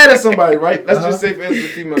you mad at somebody, right? Let's just say for instance, the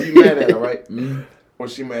female, you mad at her, right? Or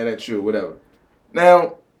she mad at you, whatever.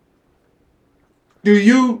 Now, do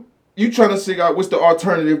you trying to figure out what's the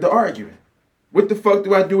alternative to arguing? What the fuck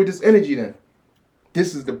do I do with this energy then?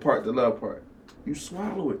 This is the part, the love part. You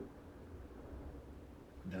swallow it.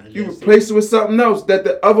 You replace it with something else that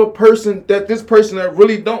the other person, that this person that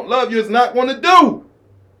really don't love you is not going to do.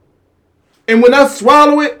 And when I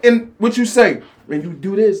swallow it, and what you say, when you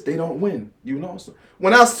do this, they don't win. You know, so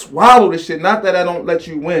when I swallow this shit, not that I don't let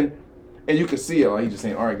you win, and you can see, oh, he just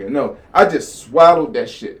ain't arguing. No, I just swallowed that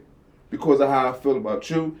shit because of how I feel about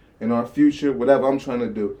you and our future, whatever I'm trying to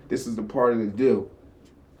do. This is the part of the deal.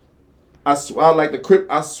 I like the crip.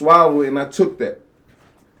 I swallowed it and I took that.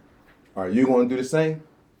 Are you going to do the same?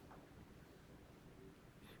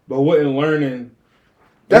 but wasn't learning.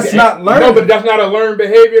 That's not learning. No, but that's not a learned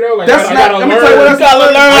behavior though. Like That's not. Let me tell you what. You gotta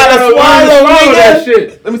learn how to swallow that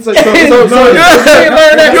shit. Let me tell you something. So you ain't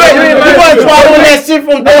learn that. You wasn't swallowing that shit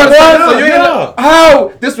from day one. So you ain't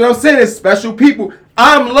how? This what I'm saying is special people.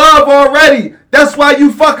 I'm love already. That's why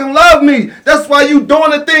you fucking love me. That's why you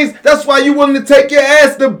doing the things. That's why you willing to take your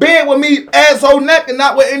ass to bed with me, asshole neck, and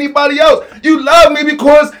not with anybody else. You love me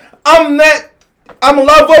because I'm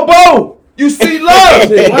lovable. You see love.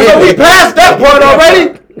 So we passed that part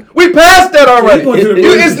already. We passed that already.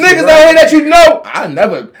 It's niggas out here that you know. I can't that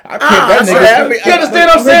nigga. You understand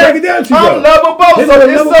what I'm saying? I'm lovable. So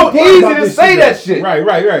it's so easy to say that shit.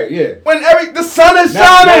 Right, yeah. When the sun is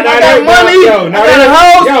shining, I got money, I got a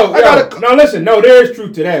house, I got a... Now listen, there is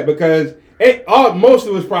truth to that because most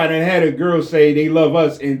of us probably done had a girl say they love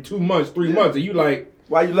us in 2 months, 3 months, and you like,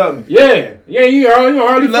 why you love me? Yeah, you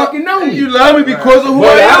hardly fucking know me. You love me because of who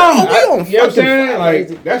I am. You know what I'm saying?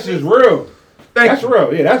 Like, that's just real. That's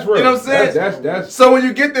real. Yeah, that's real. You know what I'm saying? That's so when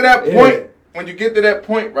you get to that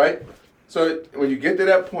point, right? So when you get to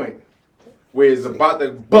that point where it's about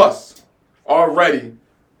to bust already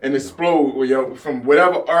and explode from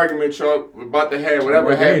whatever argument you're about to have,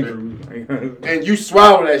 whatever happened, and you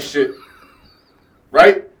swallow that shit,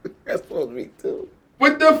 right? That's supposed to be too.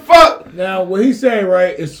 What the fuck? Now, what he's saying,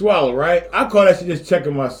 right, is swallow, right? I call that shit just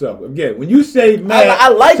checking myself. Again, when you say mad... I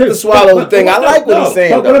like the swallow thing. I like what he's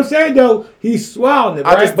saying, But what I'm saying, though, he's swallowing it,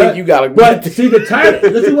 right? I just think you got to... But see, the title...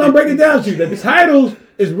 This is what I'm breaking down to you. The titles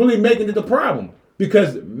is really making it the problem.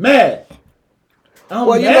 Because mad. I'm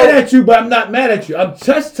mad at you, but I'm not mad at you. I'm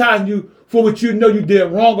chastising you for what you know you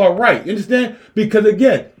did wrong or right. You understand? Because,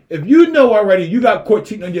 again, if you know already you got caught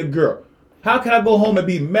cheating on your girl, how can I go home and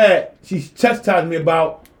be mad? She's chastising me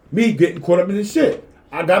about me getting caught up in this shit.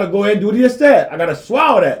 I gotta go ahead and do this, that. I gotta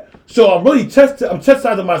swallow that. So I'm really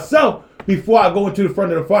chastising myself before I go into the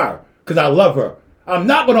front of the fire. Because I love her. I'm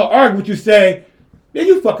not gonna argue with you saying, man,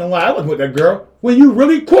 you fucking lie. I wasn't with that girl. When you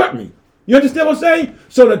really caught me. You understand what I'm saying?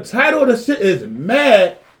 So the title of the shit is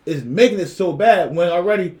mad is making it so bad when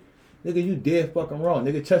already, nigga, you did fucking wrong.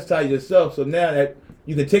 Nigga, chastise yourself. So now that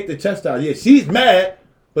you can take the chastise. Yeah, she's mad.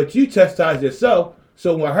 But you chastise yourself,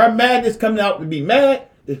 so when her madness coming out to be mad,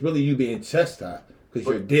 it's really you being chastised because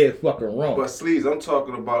you're dead fucking wrong. But Sleeves, I'm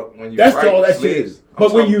talking about when you that's write. All that shit is.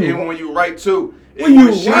 But even when you write too,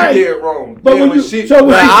 when she did wrong. But when you, so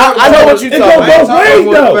when I know what you're talking about. It goes both ways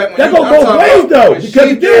though. That goes both ways though. Because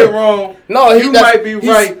she did wrong. No, you might be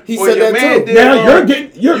right. He said that man too. Now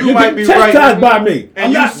you're might be chastised by me.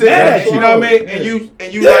 And you said, you know what I mean?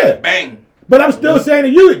 And you like bang. But I'm still saying to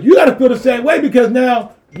you got to feel the same way because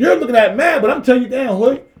now. You're looking at mad, but I'm telling you, damn,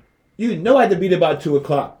 Hood, you know I had to be there about 2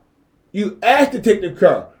 o'clock. You asked to take the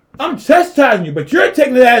car. I'm chastising you, but you're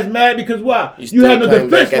taking it as mad because why? You have no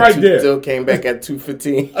defense right there. Still came back at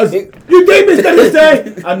 2:15. You think this nigga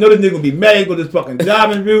say, I know this nigga gonna be mad with this fucking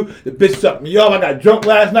job interview. The bitch sucked me off. I got drunk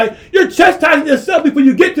last night. You're chastising yourself before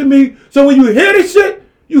you get to me. So when you hear this shit,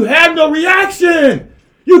 you have no reaction.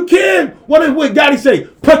 You can't. What Gotti say?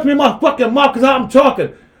 Punch me in my fucking mouth because I'm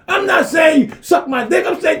talking. I'm not saying suck my dick.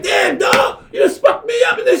 I'm saying, damn, dog, you just fucked me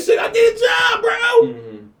up in this shit. I did a job, bro.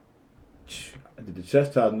 Mm-hmm. I did the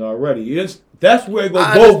chastising already. That's where it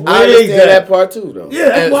goes both ways. I understand that part too, though. Yeah,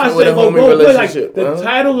 that's why I said it goes both ways. Like, the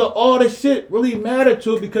title of all this shit really mattered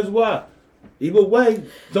to it because why? Either way,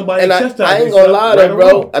 somebody chastised I ain't gonna lie though,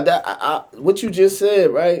 bro. What you just said,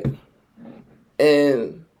 right?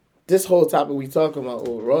 And this whole topic we talking about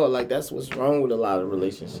overall, like that's what's wrong with a lot of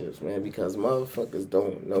relationships, man. Because motherfuckers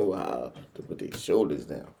don't know how to put their shoulders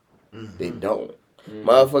down. Mm-hmm. They don't. Mm-hmm.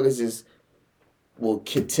 Motherfuckers just will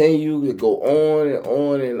continue to go on and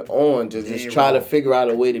on and on, just try to figure out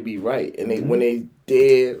a way to be right. And when they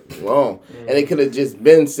dead wrong, and they could have just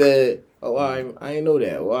been said, "Oh, all right, I ain't know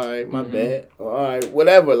that. Oh, all right, my bad. Oh, all right,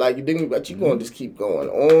 whatever." Like you didn't, but you gonna just keep going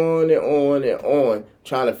on and on and on,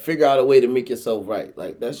 trying to figure out a way to make yourself right.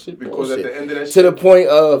 Like that shit. Because bullshit. at the end of that shit, to the point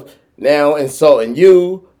of now insulting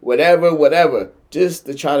you, whatever, just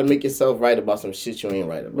to try to make yourself right about some shit you ain't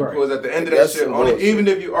right about. Because at the end of that shit, even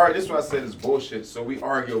if you are, this is why I said it's bullshit. So we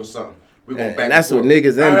argue over something. We going back and that's forth. What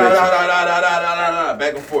niggas end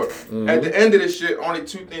back and forth. Mm-hmm. At the end of this shit, only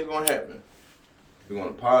 2 things gonna happen. We're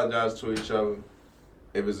gonna apologize to each other.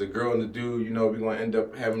 If it's a girl and a dude, you know, we're gonna end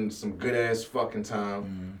up having some good ass fucking time.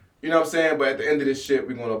 Mm-hmm. You know what I'm saying? But at the end of this shit,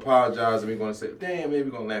 we're gonna apologize and we're gonna say, damn, maybe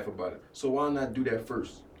we're gonna laugh about it. So why not do that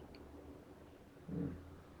first?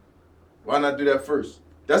 Why not do that first?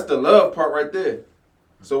 That's the love part right there.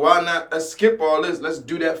 So why not, let's skip all this. Let's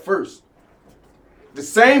do that first. The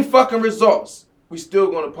same fucking results. We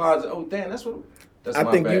still gonna apologize. Oh, damn, that's what. That's I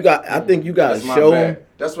my think bad. you got. I think you got to show them.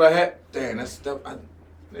 That's what I had. Damn, that's stuff.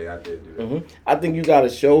 Yeah, I did do that. Mm-hmm. I think you gotta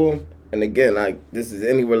show them, and again, like this is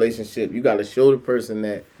any relationship, you gotta show the person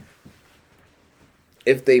that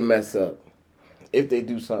if they mess up, if they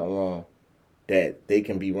do something wrong, that they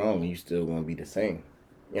can be wrong and you still gonna be the same.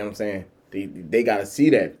 You know what I'm saying? They gotta see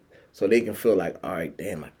that so they can feel like, all right,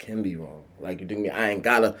 damn, I can be wrong. Like you think I ain't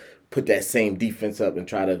gotta put that same defense up and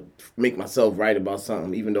try to make myself right about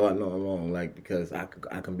something, even though I know I'm wrong. Like because I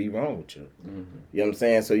can be wrong with you. Mm-hmm. You know what I'm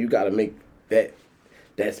saying? So you gotta make that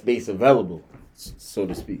space available, so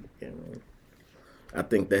to speak. Yeah, man. I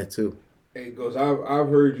think that too. Hey, goes. I've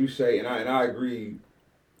heard you say, and I agree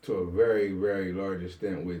to a very very large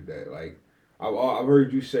extent with that. Like I've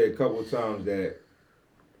heard you say a couple of times that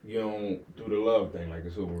you don't do the love thing, like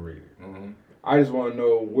it's overrated. Mm-hmm. I just want to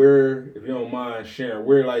know where, if you don't mind sharing,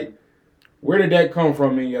 where did that come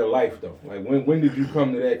from in your life though? Like when did you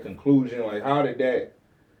come to that conclusion? Like how did that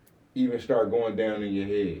even start going down in your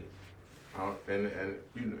head?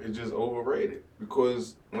 It's just overrated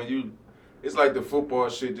because it's like the football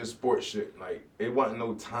shit, just sports shit. Like it wasn't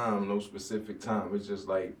no time, no specific time. It's just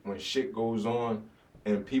like when shit goes on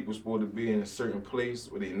and people supposed to be in a certain place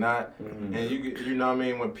where they not, mm-hmm. and you know what I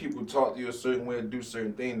mean. When people talk to you a certain way, do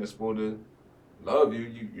certain things, they're supposed to love you.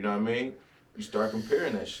 You know what I mean. You start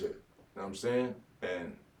comparing that shit. You know what I'm saying?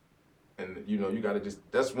 And you know you gotta just.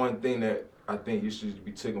 That's one thing that I think you should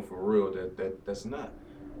be taken for real. That's not.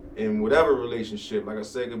 In whatever relationship, like I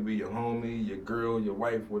said, it could be your homie, your girl, your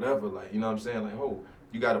wife, whatever. Like, you know what I'm saying? Like,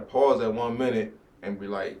 you got to pause at 1 minute and be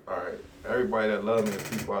like, all right, everybody that love me,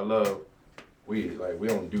 the people I love, we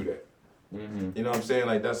don't do that. Mm-hmm. You know what I'm saying?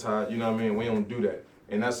 Like, that's how, you know what I mean? We don't do that.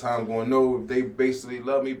 And that's how I'm going to know if they basically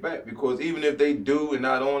love me back. Because even if they do and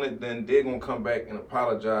not on it, then they're going to come back and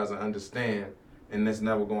apologize and understand. And that's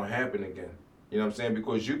never going to happen again. You know what I'm saying?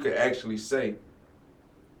 Because you could actually say,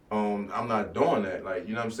 I'm not doing that, like,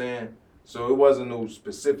 you know what I'm saying? So it wasn't no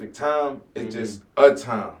specific time, it's mm-hmm. just a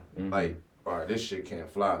time. Mm-hmm. Like, all right, this shit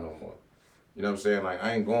can't fly no more. You know what I'm saying? Like,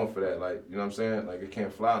 I ain't going for that, like, you know what I'm saying? Like, it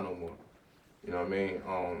can't fly no more. You know what I mean?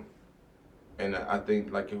 And I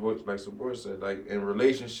think, like Sabor said, like, in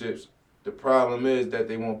relationships, the problem is that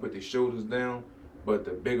they won't put their shoulders down, but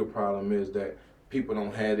the bigger problem is that people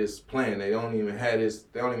don't have this plan. They don't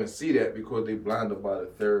even see that because they blinded by the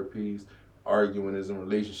therapies, arguing is in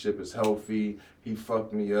relationship is healthy, he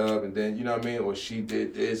fucked me up, and then, you know what I mean, or she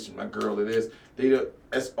did this, my girl did this.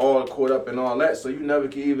 That's all caught up in all that, so you never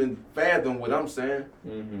can even fathom what I'm saying.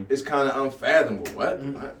 Mm-hmm. It's kind of unfathomable. What?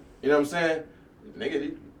 Mm-hmm. You know what I'm saying?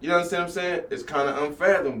 Nigga, you know what I'm saying? It's kind of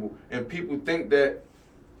unfathomable. And people think that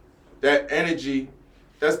energy,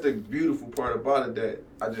 that's the beautiful part about it, that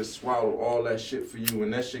I just swallowed all that shit for you,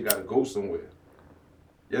 and that shit got to go somewhere.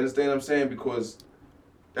 You understand what I'm saying? Because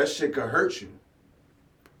that shit could hurt you.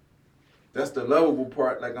 That's the lovable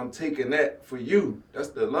part. Like, I'm taking that for you. That's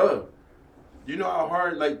the love. You know how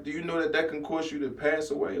hard, like, do you know that can cause you to pass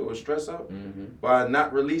away or stress out? Mm-hmm. By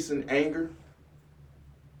not releasing anger?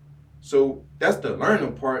 So that's the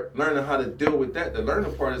learning part, learning how to deal with that. The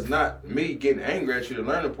learning part is not me getting angry at you. The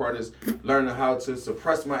learning part is learning how to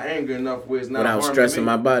suppress my anger enough where it's not harming me. Without stressing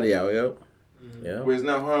my body out, yo. Mm-hmm. Yeah. Where it's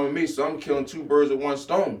not harming me. So I'm killing two birds with one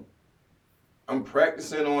stone. I'm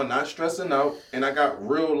practicing on not stressing out, and I got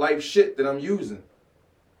real life shit that I'm using.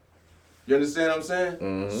 You understand what I'm saying?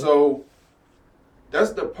 Mm-hmm. So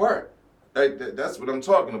that's the part. Like, that's what I'm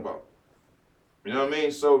talking about. You know what I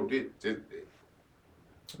mean? So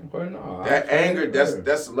that anger,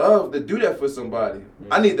 that's love to do that for somebody.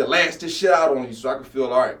 Mm-hmm. I need to lash this shit out on you so I can feel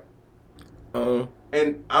all right. Uh-huh.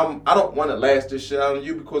 And I don't want to lash this shit out on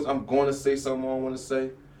you because I'm going to say something I don't want to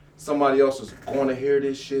say. Somebody else is going to hear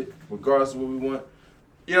this shit, regardless of what we want.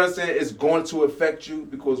 You know what I'm saying? It's going to affect you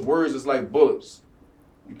because words is like bullets.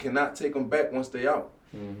 You cannot take them back once they out.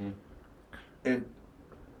 Mm-hmm. And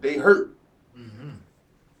they hurt. Mm-hmm.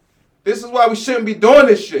 This is why we shouldn't be doing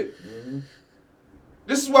this shit. Mm-hmm.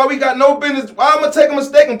 This is why we got no business. Why I'm going to take a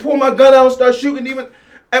mistake and pull my gun out and start shooting even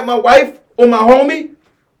at my wife or my homie?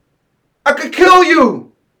 I could kill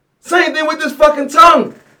you. Same thing with this fucking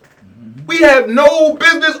tongue. We have no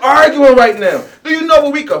business arguing right now. Do you know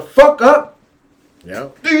what we could fuck up? Yeah.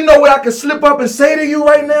 Do you know what I could slip up and say to you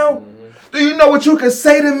right now? Mm-hmm. Do you know what you could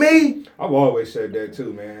say to me? I've always said that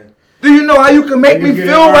too, man. Do you know how you can make me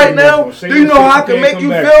feel right now? Do you know how I can make you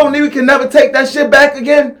feel and then we can never take that shit back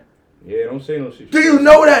again? Yeah, don't say no shit. Do you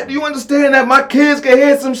know that? Do you understand that my kids can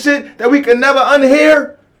hear some shit that we can never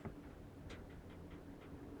unhear?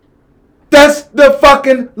 That's the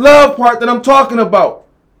fucking love part that I'm talking about.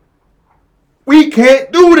 We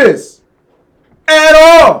can't do this at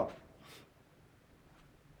all.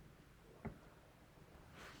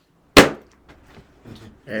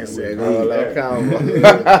 That's a Copy good combo.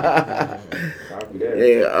 Copy that.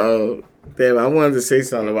 Yeah, damn, I wanted to say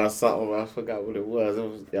something about something, but I forgot what it was. It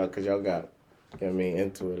was y'all, cause y'all got me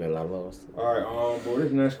into it and I lost it. All right, well,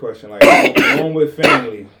 this next question, like, along with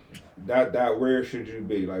family, that where should you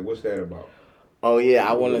be? Like, what's that about? Oh yeah,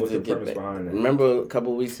 I wanted what's to the get premise back. behind that? Remember a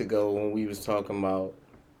couple weeks ago when we was talking about,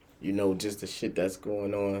 just the shit that's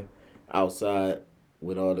going on outside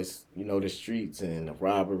with all this, the streets and the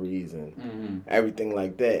robberies and everything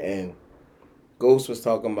like that. And Ghost was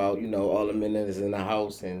talking about, all the men that is in the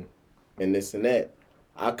house and this and that.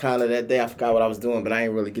 I kind of that day I forgot what I was doing, but I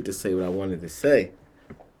didn't really get to say what I wanted to say.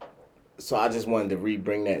 So I just wanted to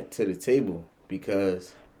bring that to the table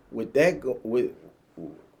because with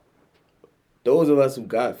those of us who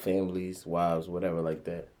got families, wives, whatever like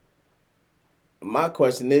that. My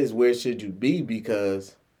question is, where should you be?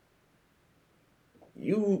 Because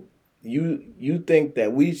you think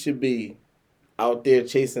that we should be out there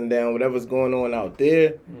chasing down whatever's going on out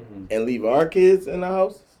there and leave our kids in the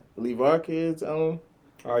house, leave our kids Oh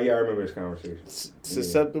yeah, I remember this conversation.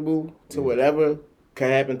 Susceptible to whatever can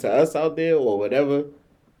happen to us out there or whatever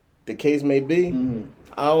the case may be.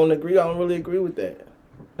 I don't really agree with that.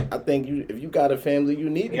 I think if you got a family, you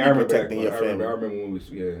need to be protecting your family. I remember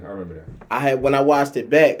I remember that. When I watched it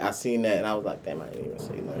back, I seen that and I was like, damn, I didn't even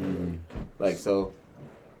say nothing. Like, so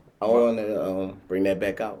I want to bring that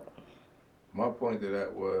back out. My point to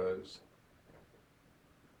that was,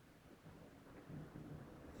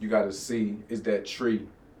 you got to see, is that tree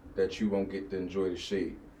that you won't get to enjoy the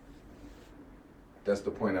shade. That's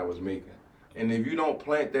the point I was making. And if you don't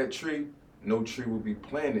plant that tree, no tree will be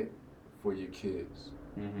planted for your kids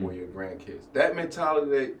or your grandkids. That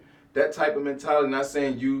mentality, that type of mentality, not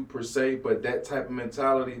saying you per se, but that type of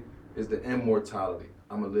mentality is the immortality.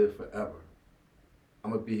 I'm going to live forever.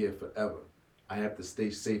 I'm going to be here forever. I have to stay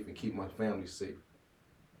safe and keep my family safe.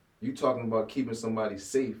 You talking about keeping somebody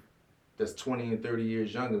safe that's 20 and 30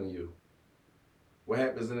 years younger than you. What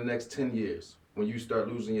happens in the next 10 years when you start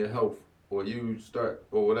losing your health or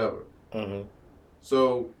whatever?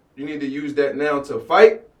 So you need to use that now to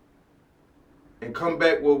fight and come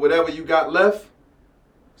back with whatever you got left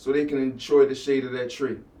so they can enjoy the shade of that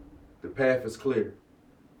tree. The path is clear.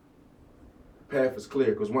 The path is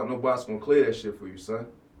clear because nobody's going to clear that shit for you, son.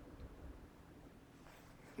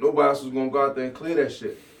 Nobody else is going to go out there and clear that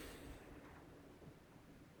shit.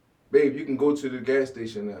 Babe, you can go to the gas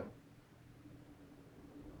station now.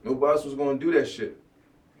 Nobody else was going to do that shit.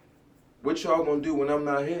 What y'all going to do when I'm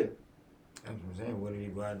not here? That's what I'm saying. What if you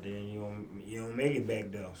go out there and you don't make it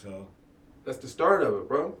back though? So that's the start of it,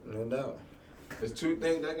 bro. No doubt. There's two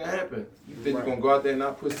things that can happen. You think you're gonna go out there and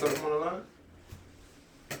not put something on the line?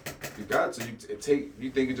 You got to. You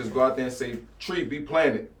think you just go out there and say, tree, be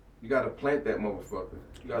planted. You gotta plant that motherfucker.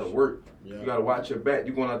 You gotta work. Yeah. You gotta watch your back.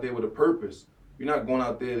 You're going out there with a purpose. You're not going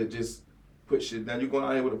out there to just put shit down. You're going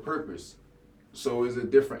out here with a purpose. So it's a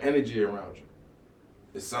different energy around you.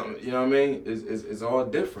 It's something, you know what I mean? It's all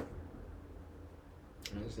different.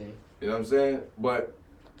 I understand. You know what I'm saying? But,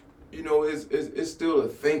 it's still a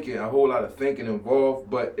whole lot of thinking involved.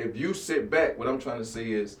 But if you sit back, what I'm trying to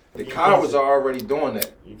say is the cowards are already doing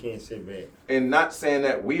that. You can't sit back. And not saying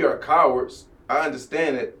that we are cowards. I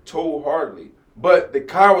understand it wholeheartedly. But the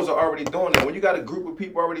cowards are already doing it. When you got a group of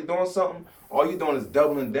people already doing something, all you're doing is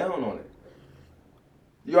doubling down on it.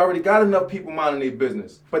 You already got enough people minding their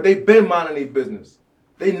business. But they've been minding their business.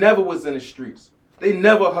 They never was in the streets. They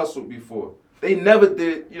never hustled before. They never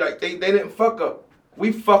did, they didn't fuck up.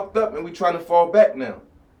 We fucked up and we trying to fall back now.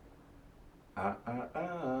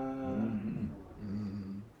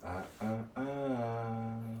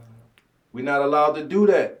 We're not allowed to do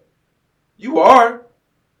that. You are,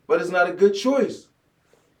 but it's not a good choice.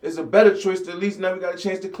 It's a better choice to at least now we got a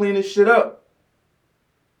chance to clean this shit up.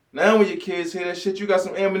 Now when your kids hear that shit, you got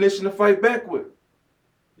some ammunition to fight back with.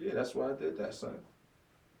 Yeah, that's why I did that, son.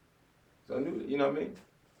 So I knew that, you know what I mean?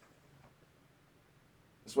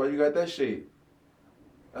 That's why you got that shade.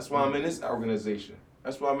 That's why I'm in this organization.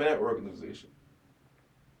 That's why I'm in that organization.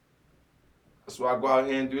 That's why I go out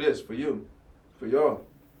here and do this for you, for y'all.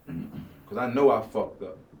 Because I know I fucked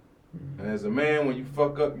up. And as a man, when you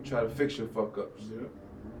fuck up, you try to fix your fuck ups. Yeah.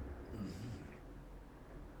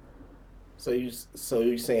 So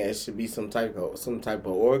you saying it should be some type of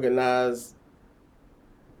organized?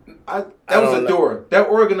 That was a door. That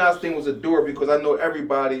organized thing was a door because I know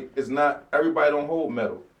everybody don't hold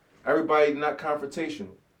metal. Everybody not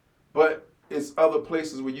confrontational. But it's other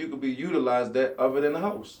places where you could be utilized that other than the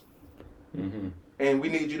house. Mm-hmm. And we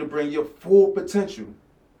need you to bring your full potential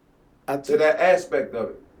to that aspect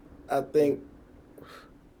of it. I think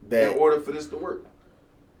that in order for this to work.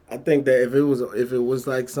 I think that if it was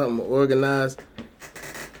like something organized,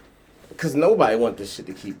 because nobody want this shit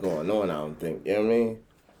to keep going on. I don't think. You know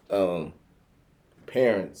what I mean?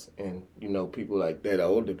 Parents and people like that,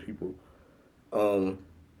 older people.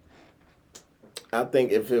 I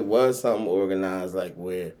think if it was something organized, like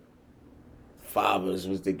where fathers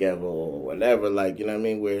was together or whatever, like you know what I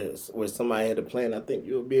mean, where somebody had a plan, I think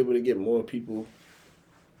you'll be able to get more people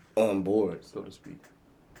on board, so to speak.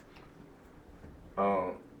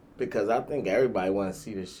 Because I think everybody want to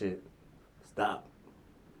see this shit stop.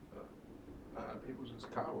 People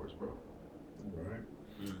just cowards, bro. Right.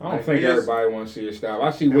 I don't think everybody want to see it stop.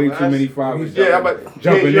 I see way too many fathers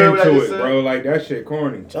jumping into it, bro. Like, that shit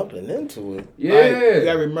corny. Jumping into it? Yeah. You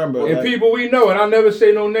gotta remember. And people we know, and I never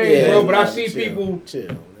say no names, bro, but I see people.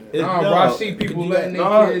 Chill. Nah, bro, I see people letting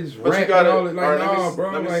their kids rant and all that. Like, nah,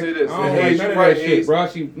 bro. Let me like, say this. I don't like none of that shit, bro.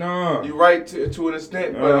 Nah. You right to an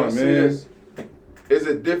extent, but I'm saying this. There's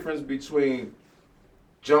a difference between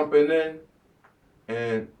jumping in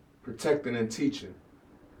and protecting and teaching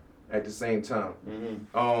at the same time.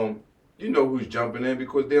 Mm-hmm. You know who's jumping in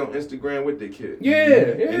because they on Instagram with their kids. Yeah.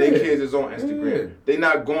 And their kids is on Instagram. Yeah. They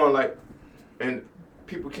not going like, and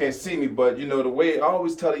people can't see me, but the way I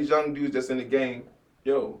always tell these young dudes that's in the game,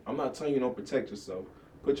 yo, I'm not telling you don't protect yourself.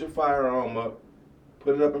 Put your firearm up,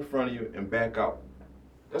 put it up in front of you, and back out.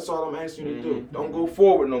 That's all I'm asking you to do. Don't go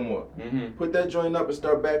forward no more. Mm-hmm. Put that joint up and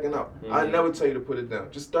start backing out. Mm-hmm. I never tell you to put it down.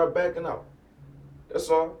 Just start backing out. That's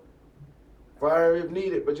all. Fire if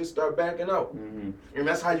needed, but just start backing out. Mm-hmm. And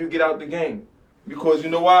that's how you get out the game. Because you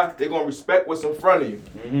know why? They're going to respect what's in front of you.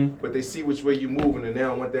 Mm-hmm. But they see which way you're moving, and they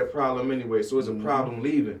don't want that problem anyway. So it's a problem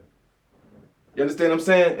leaving. You understand what I'm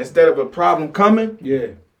saying? Instead of a problem coming,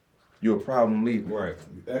 you're a problem leaving. Right.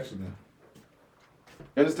 Excellent.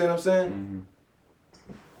 You understand what I'm saying? Mm-hmm.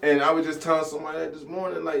 And I was just telling somebody that this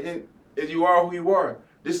morning, like, if you are who you are,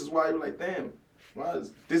 this is why you're like, damn, why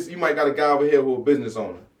is this? You might got a guy over here who a business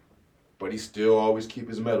owner, but he still always keep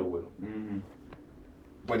his metal with him. Mm-hmm.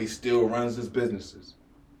 But he still runs his businesses.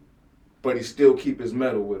 But he still keep his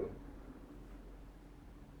metal with him.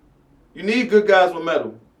 You need good guys with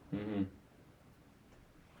metal. Mm-hmm.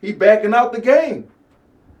 He backing out the game.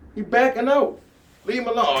 He backing out. Leave him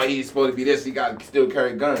alone. Oh, he's supposed to be this. He got to still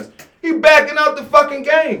carry guns. He backing out the fucking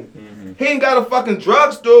game. Mm-hmm. He ain't got a fucking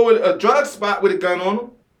drugstore with a drug spot with a gun on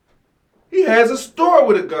him. He has a store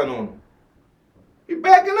with a gun on him. He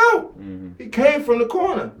backing out. Mm-hmm. He came from the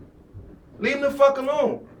corner. Leave him the fuck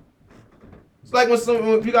alone. It's like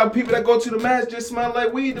when you got people that go to the mass just smelling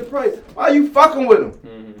like weed to pray. Why are you fucking with him?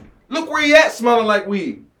 Mm-hmm. Look where he at smelling like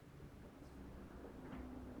weed.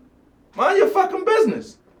 Mind your fucking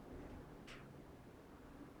business.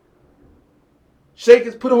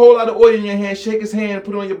 Put a whole lot of oil in your hand, shake his hand,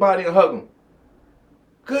 put it on your body and hug him.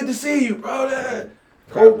 Good to see you, brother.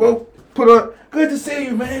 Go put on, good to see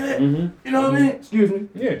you, man. Mm-hmm. You know what I mean? Excuse me.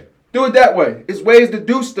 Yeah. Do it that way. It's ways to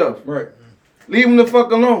do stuff. Right. Leave him the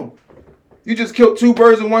fuck alone. You just killed 2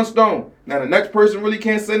 birds with 1 stone. Now the next person really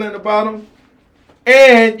can't say nothing about him.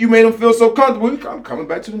 And you made him feel so comfortable. I'm coming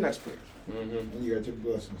back to the next place. Mm-hmm. You got your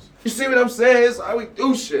blessings. You see what I'm saying? It's how we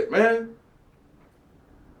do shit, man.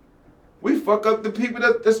 We fuck up the people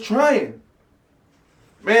that's trying.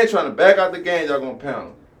 Man trying to back out the game, y'all gonna pound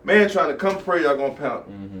him. Man trying to come pray, y'all gonna pound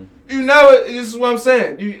him. Mm-hmm. You never, this is what I'm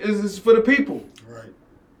saying. This is for the people. Right.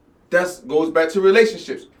 That goes back to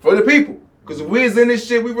relationships. For the people. Because if we is in this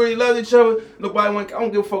shit, we really love each other, I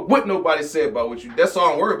don't give a fuck what nobody said about what you. That's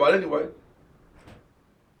all I'm worried about anyway.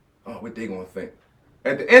 Oh, what they gonna think?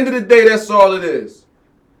 At the end of the day, that's all it is.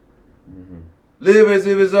 Mm-hmm. Live as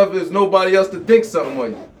if it's up as nobody else to think something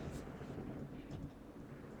of you.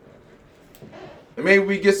 And maybe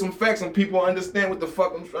we get some facts and people understand what the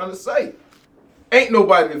fuck I'm trying to say. Ain't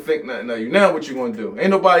nobody to think nothing of you. Now what you gonna do? Ain't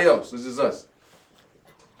nobody else. This is us.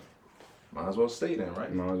 Might as well stay then,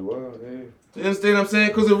 right? Might as well, yeah. You understand what I'm saying?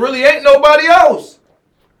 Because it really ain't nobody else.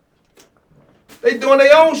 They doing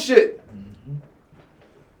their own shit. Mm-hmm.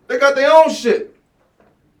 They got their own shit.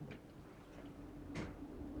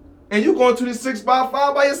 And you going to the 6x5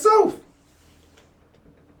 by yourself.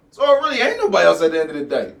 So it really ain't nobody else at the end of the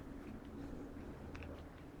day.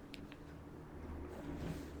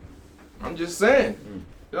 I'm just saying.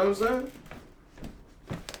 You know what I'm saying?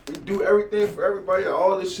 We do everything for everybody.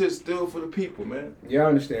 All this shit's still for the people, man. Yeah, I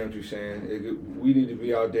understand what you're saying. We need to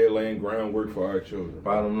be out there laying groundwork for our children.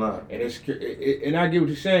 Bottom line. And and I get what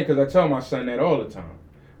you're saying because I tell my son that all the time.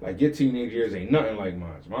 Like, your teenage years ain't nothing like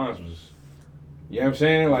mine. Mine was, you know what I'm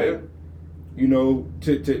saying? Like, yeah. You know,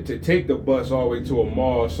 to take the bus all the way to a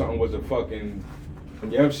mall or something was a fucking You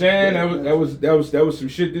know what I'm saying? That was some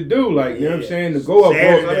shit to do. Like, you know what I'm saying? To go up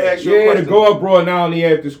to go abroad not only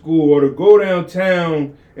after school or to go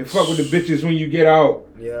downtown and fuck with the bitches when you get out.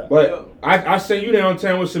 Yeah. But I send you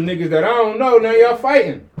downtown with some niggas that I don't know. Now y'all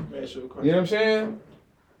fighting. You know what I'm saying?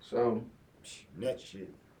 So That shit.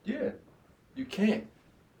 yeah, you can't.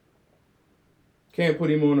 Can't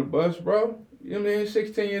put him on the bus, bro. You know what I mean?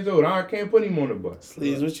 16 years old. I can't put him on the bus.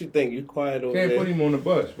 Sleeves, what you think? You quiet over Can't there? put him on the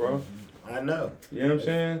bus, bro. I know. You know what I'm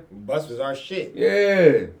saying? Bus was our shit.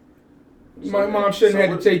 Yeah. My mom shouldn't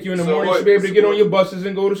have to take you in the morning. You should be able to get on your buses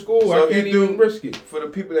and go to school. So I can't even risk it. For the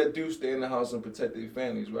people that do stay in the house and protect their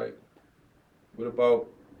families, right? What about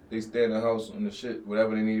they stay in the house on the shit,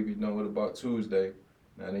 whatever they need to be done? What about Tuesday?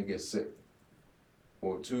 Now they get sick.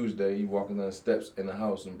 Or Tuesday, you walking down the steps in the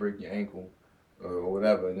house and break your ankle or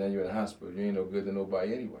whatever, and then you're in the hospital. You ain't no good to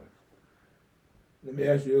nobody anyway. Let me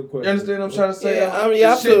ask you a question. You understand what I'm trying to say? Yeah, I mean,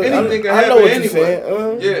 I feel, anything can I happen know what anyway.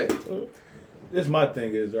 you're saying. Yeah. This my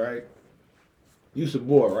thing is, right? You a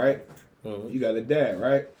boy, right? You got a dad,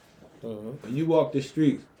 right? When you walk the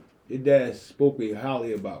streets, your dad spoke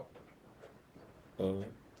highly about.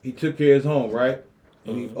 He took care of his home, right?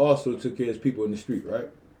 And he also took care of his people in the street, right?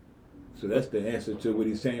 So that's the answer to what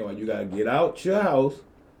he's saying. Like, you gotta get out your house,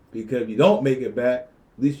 because if you don't make it back,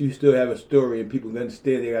 at least you still have a story and people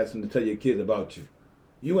understand they got something to tell your kids about you.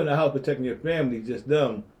 You in the house protecting your family, just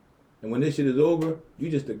dumb. And when this shit is over,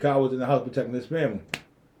 you just the cowards in the house protecting this family.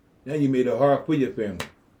 Now you made it hard for your family.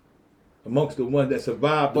 Amongst the ones that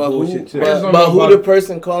survived the bullshit too. But who the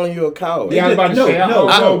person calling you a coward? Yeah, I was about to say, I don't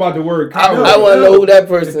know about the word coward. I want to know who that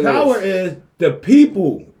person is. The coward is the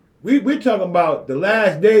people. We're talking about the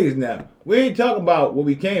last days now. We ain't talking about where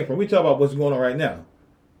we came from. We talking about what's going on right now.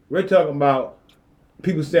 We're talking about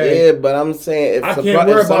people saying, yeah, but I'm saying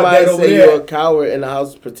if somebody say you're a coward in the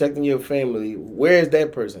house protecting your family, where is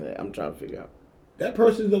that person at? I'm trying to figure out. That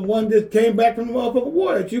person's the one that came back from the motherfucking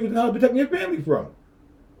war that you was in the house protecting your family from.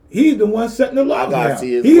 He's the one setting the law down.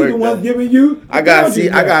 He's the one giving you. I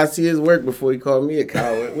gotta see his work before he called me a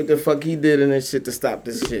coward. What the fuck he did in this shit to stop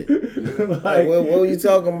this shit? Like, what were you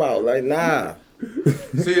talking about? Like, nah.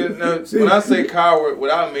 See, when I say coward,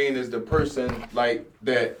 what I mean is the person like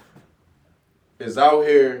that is out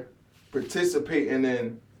here participating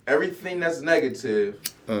in everything that's negative.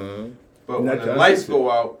 But when the lights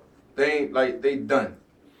go out, they ain't like they done.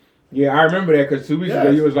 Yeah, I remember that because 2 weeks ago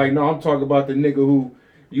you was like, "No, I'm talking about the nigga who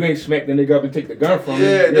you ain't smack the nigga up and take the gun from him."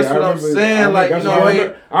 Yeah, that's what I'm saying. Like, you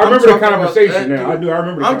know, I remember the conversation now. I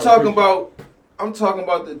remember. I'm talking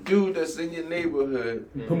about the dude that's in your neighborhood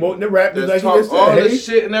promoting the rap. That's like talk all this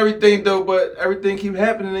shit and everything though, but everything keep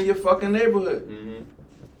happening in your fucking neighborhood.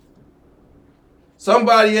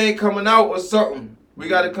 Somebody ain't coming out or something. We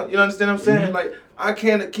gotta come. You understand what I'm saying? Like, I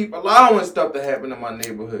can't keep allowing stuff to happen in my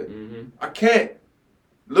neighborhood. I can't.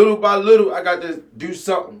 Little by little, I got to do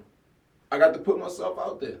something. I got to put myself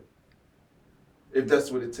out there. If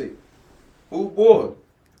that's what it takes. Who bored?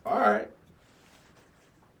 All right.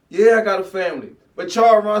 Yeah, I got a family. But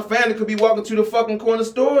y'all, my family could be walking to the fucking corner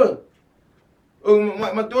store.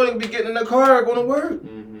 My daughter could be getting in the car going to work.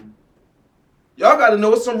 Y'all got to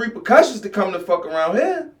know it's some repercussions to come to fuck around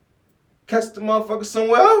here. Catch the motherfucker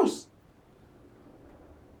somewhere else.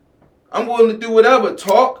 I'm willing to do whatever,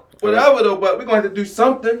 talk, whatever though, but we're going to have to do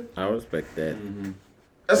something. I respect that.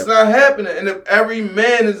 That's not happening. And if every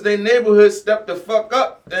man in their neighborhood stepped the fuck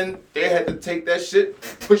up, then they had to take that shit,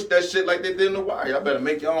 push that shit like they did in the wire. Y'all better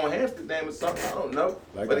make your own Amsterdam or something. I don't know.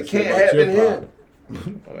 Like but it can't happen here.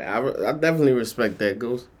 I mean, I definitely respect that,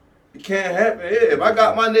 Goose. It can't happen here. If I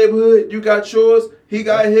got my neighborhood, you got yours, he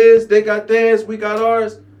got his, they got theirs, we got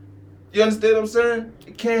ours. You understand what I'm saying?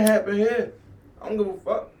 It can't happen here. I don't give a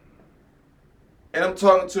fuck. And I'm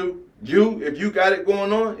talking to you. If you got it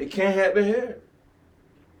going on, it can't happen here.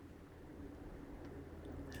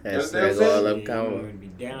 Hashtag all up coming. Be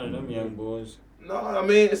down on them young boys. No, I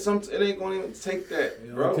mean, it ain't gonna even take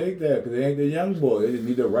that, bro. Take that, because they ain't the young boy. They just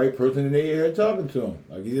need the right person in their ear talking to them.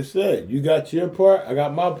 Like you just said, you got your part, I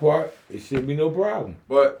got my part. It should be no problem.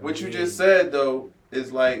 But what you just said though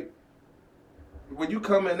is like, when you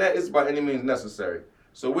come in that, it's by any means necessary.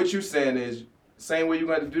 So what you saying is, same way you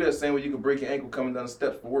got to do that, same way you can break your ankle coming down the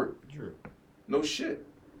steps for work. Sure. No shit.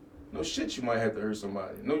 No shit, you might have to hurt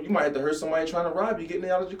somebody. No, you might have to hurt somebody trying to rob you, getting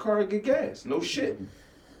out of your car and get gas. No shit.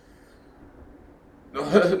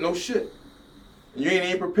 No shit. You ain't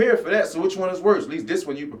even prepared for that, so which one is worse? At least this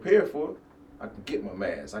one you prepared for. I can get my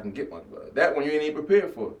mask. I can get my blood. That one you ain't even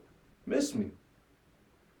prepared for. Miss me.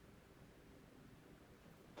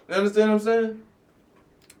 You understand what I'm saying?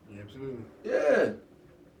 Yeah, absolutely. Yeah.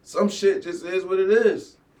 Some shit just is what it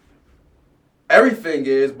is. everything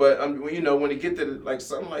is, but you know, when it get to like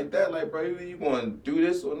something like that, like, bro, you want to do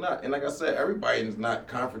this or not? And like I said, everybody is not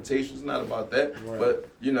confrontation. It's not about that. Right. But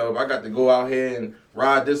you know, if I got to go out here and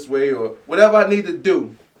ride this way or whatever I need to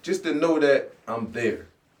do, just to know that I'm there.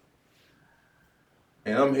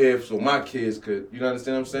 And I'm here so my kids could, you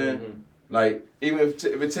understand what I'm saying? Mm-hmm. Like, even if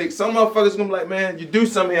it takes, some motherfuckers gonna be like, man, you do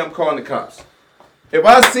something here, I'm calling the cops. If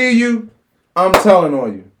I see you, I'm telling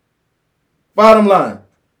on you. Bottom line.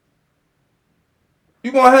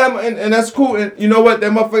 You gonna have, and that's cool. And you know what?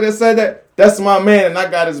 That motherfucker that said that, that's my man, and I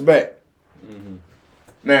got his back. Mm-hmm.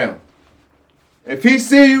 Now, if he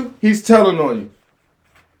see you, he's telling on you.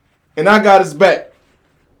 And I got his back.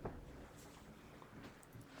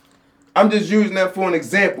 I'm just using that for an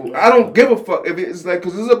example. I don't give a fuck if it's like,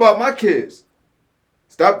 because it's about my kids.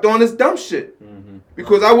 Stop doing this dumb shit. Mm-hmm.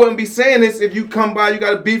 Because I wouldn't be saying this if you come by, you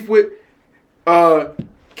got a beef with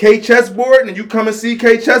K Chessboard, and you come and see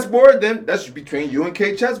K Chessboard, then that's between you and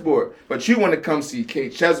K Chessboard. But you want to come see K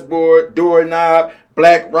Chessboard, Doorknob,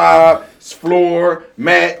 Black Rob, Floor,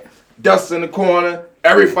 Matt, Dust in the Corner,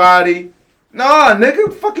 everybody. Nah, nigga,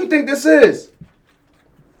 what the fuck you think this is?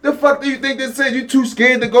 The fuck do you think this is? You too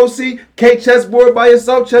scared to go see K Chessboard by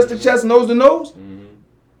yourself, chest to chest, nose to nose? Mm-hmm.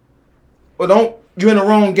 Or don't, you in the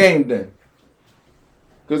wrong game then.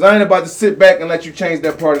 Because I ain't about to sit back and let you change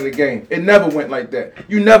that part of the game. It never went like that.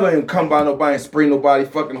 You never even come by nobody and spray nobody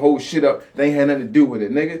fucking whole shit up. They ain't had nothing to do with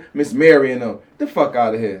it, nigga. Miss Mary and them. The fuck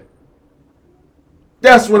out of here.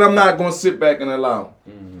 That's what I'm not going to sit back and allow.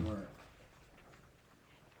 Mm-hmm.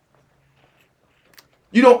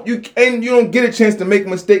 You don't get a chance to make a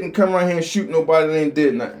mistake and come around here and shoot nobody that ain't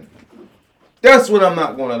did nothing. That's what I'm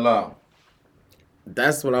not going to allow.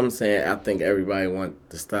 That's what I'm saying. I think everybody want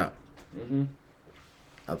to stop. Mm-hmm.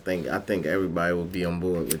 I think everybody would be on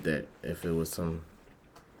board with that if it was some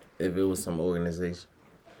organization.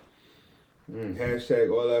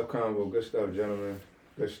 Hashtag all out convo. Good stuff, gentlemen.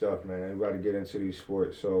 Good stuff, man. Everybody get into these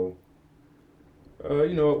sports. So,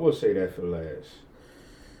 you know what? We'll say that for last.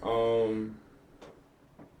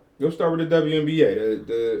 We'll start with the WNBA.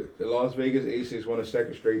 The Las Vegas Aces won a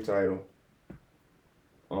second straight title.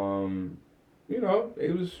 You know,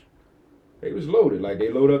 they was loaded. Like, they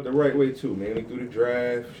load up the right way too, mainly through the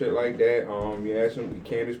draft, shit like that. You had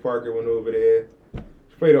Candace Parker went over there.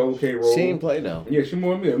 She played an okay role. She didn't play though. Yeah, she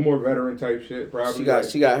more veteran type shit. Probably.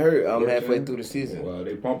 She got hurt halfway through the season. Well,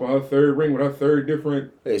 they pumping her third ring with her third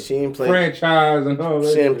different she ain't play franchise and all that.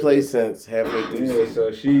 She didn't play since halfway through the season.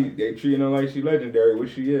 So they treating her like she legendary,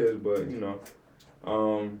 which she is. But you know,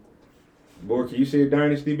 boy, can you see a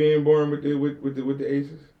dynasty being born with the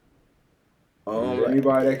Aces?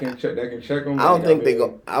 Anybody that can check them? I don't think they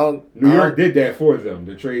go. New York did that for them,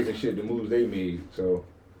 the trades and shit, the moves they made. So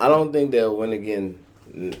I don't think they'll win again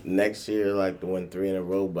next year, like to win 3 in a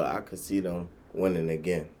row. But I could see them winning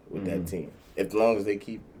again with that team, as long as they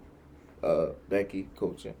keep Becky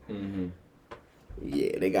coaching. Mm-hmm.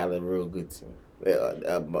 Yeah, they got a real good team.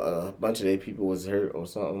 A bunch of their people was hurt or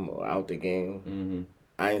something or out the game. Mm-hmm.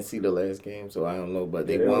 I didn't see the last game, so I don't know. But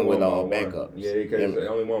they won with all backups. Yeah, because they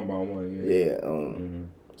only won by one. Yeah.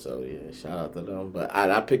 So yeah, shout out to them. But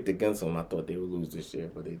I picked against them. I thought they would lose this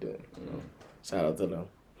year, but they didn't. Shout out to them.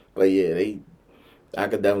 But yeah, I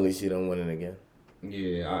could definitely see them winning again.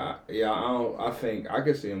 Yeah, I think I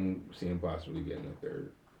could see them possibly getting a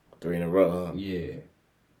third. 3 in a row, huh? Yeah.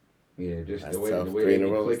 Yeah, just that's the way tough. they be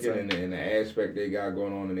clicking and the aspect they got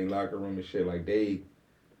going on in their locker room and shit. Like they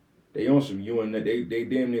on some UNL. They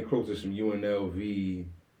damn near close to some UNLV.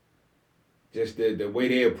 Just the way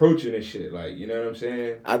they approaching this shit, like, you know what I'm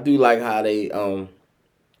saying? I do like how they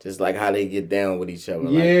just like how they get down with each other.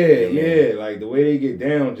 Yeah, like the way they get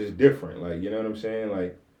down just different. Like, you know what I'm saying?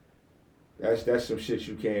 Like that's some shit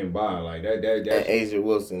you can't buy. Like that's and Asia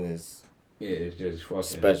Wilson is it's just fucking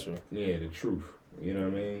special. Yeah, the truth. You know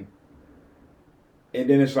what I mean? And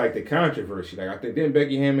then it's like the controversy. Like I think then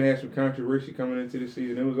Becky Hammond had some controversy coming into the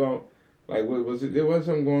season. It was all like what was it? There was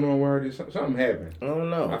something going on where something happened. I don't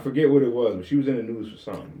know. I forget what it was, but she was in the news for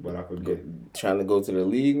something. But I forget. Trying to go to the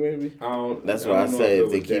league, maybe. That's what I said.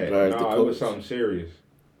 If they keep her as the coach, it was something serious.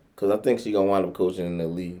 Cause I think she gonna wind up coaching in the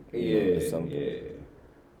league. Yeah.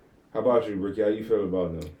 How about you, Ricky? How you feel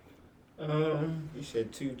about them? You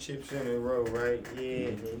said 2 chips in a row, right?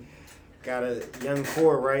 Yeah. Mm-hmm. Got a young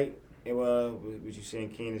core, right? Well, what you saying,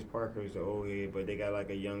 Candace Parker is the old head, but they got like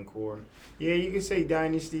a young core. Yeah, you can say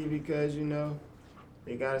dynasty because, you know,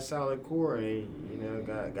 they got a solid core and they, you know,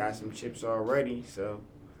 got some chips already. So,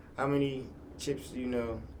 how many chips, you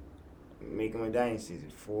know, make them a dynasty? Is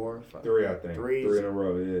it 4, 5? 3, I think. 3 in a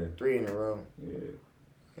row, yeah. 3 in a row. Yeah.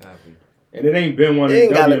 Copy. And it ain't been one It in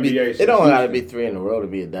ain't gotta WNBA be. since It don't gotta Houston. be 3 in a row to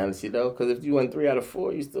be a dynasty though. Because if you win 3 out of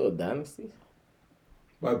 4, you still a dynasty.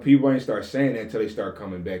 But people ain't start saying that until they start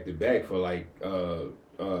coming back to back for like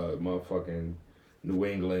motherfucking New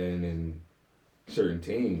England and certain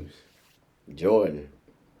teams. Jordan.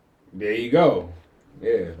 There you go.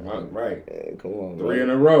 Yeah, right. Man, come on, 3 bro. in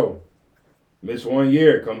a row. Miss 1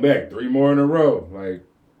 year, come back. 3 more in a row. Like,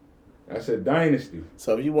 that's a dynasty.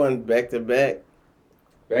 So if you won back to back,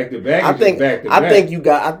 Back to back. I think back to I back. think you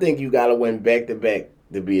gotta win back to back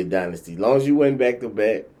to be a dynasty. As long as you win back to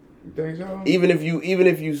back, You think so? even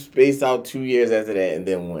if you space out 2 years after that and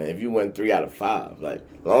then win, if you win 3 out of 5, like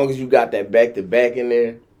as long as you got that back to back in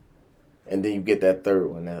there, and then you get that third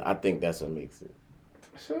one, I think that's what makes it.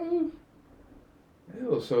 So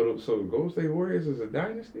the Golden State Warriors is a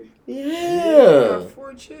dynasty? Yeah.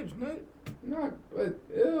 4 chips, man. No,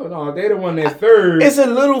 they the one that third. It's a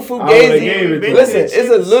little they gave it fugazi. to Listen, them.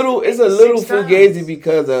 it's a little 6 fugazi times.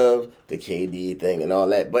 because of the KD thing and all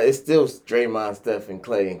that, but it's still Draymond, Steph, and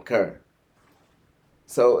Clay and Kerr.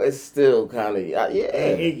 So it's still kind of yeah.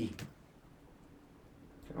 Iggy.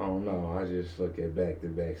 I don't know. I just look at back to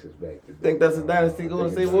backs as back to back. Think that's a dynasty,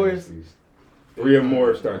 Golden State Warriors? 3 or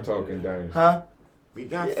more start talking dynasty. Huh? We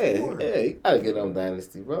got Yeah, 4. yeah, you gotta get on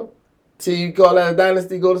dynasty, bro. T, you call that a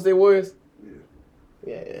dynasty, Golden State Warriors?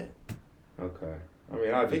 Yeah. Okay. I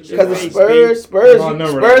mean, I just Because the Yeah.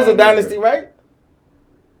 Spurs a dynasty, right?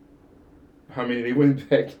 How many they win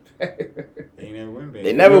back to back? They never win back.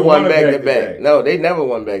 They never They won won a back to back-to-back. back. No, they never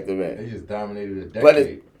won back to They back. just dominated a decade. But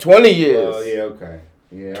it's 20 years. Oh, yeah, okay.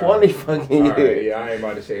 Yeah, 20 all fucking right. years. Yeah, I ain't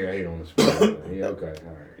about to say I hate on the Spurs. Yeah, okay. All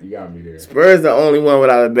right. You got me there. Spurs the only one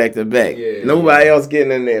without a back to back. Yeah, Nobody yeah. else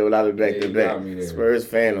getting in there without a back Yeah, to you back. got me there. Spurs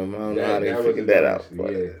phantom. I don't know how they was figured a that out. dynasty,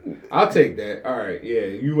 But Yeah. I'll take that. All right, yeah.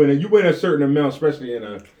 You win a certain amount, especially in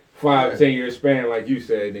a 5-10 year span, like you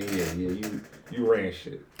said. Then you ran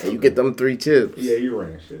shit. and you get them 3 chips. Yeah, you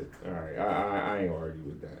ran shit. All right, I ain't argue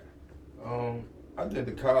with that. I did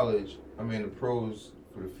the college. I mean the pros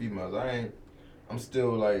for the females. I'm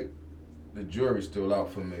still like, the jury's still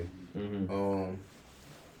out for me. Mm-hmm.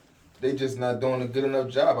 They just not doing a good enough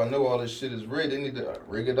job. I know all this shit is rigged. They need to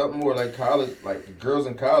rig it up more. Like college, like the girls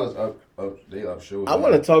in college, they upshowed. I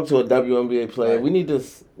want to talk to a WNBA player. Like, we need to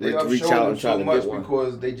They reach upshowed out them and try so to much get one.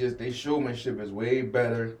 because they showmanship is way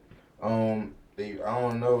better. I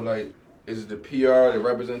don't know, like, is it the PR, the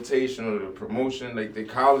representation, or the promotion? Like the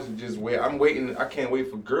college is just wait. I'm waiting. I can't wait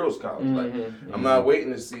for girls' college. Like I'm not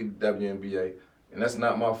waiting to see WNBA. And that's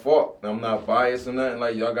not my fault. I'm not biased or nothing.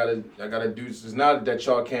 Like y'all gotta do. It's not that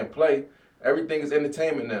y'all can't play. Everything is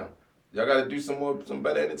entertainment now. Y'all gotta do some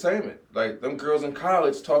better entertainment. Like them girls in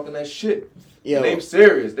college talking that shit. Yo, They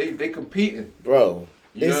serious. They competing. bro,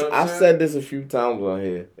 You know what I'm I've saying? said this a few times on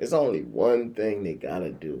here. It's only one thing they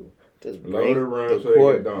gotta do. Just Load bring it around the so they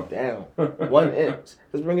court can dunk. down 1 inch.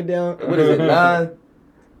 Just bring it down. What is it? 9.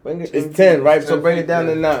 It's 10, right? So bring it down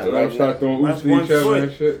to 9. Let them Right? start throwing That's oops to each 1 other foot.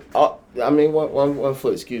 and shit. Oh, I mean, one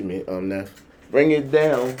foot. Excuse me, Neff. Bring it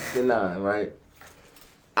down to 9, right?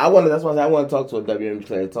 That's why I want to talk to a WNBA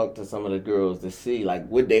player, talk to some of the girls to see like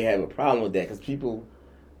would they have a problem with that? Because people,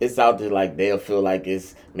 it's out there like they'll feel like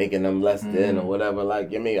it's making them less than or whatever.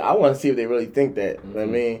 Like I mean, I want to see if they really think that. You know what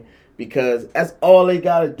I mean, because that's all they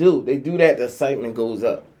gotta do. They do that, the excitement goes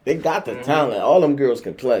up. They got the talent. All them girls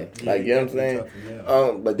can play. Like you know what I'm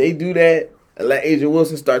saying. But they do that and let Asia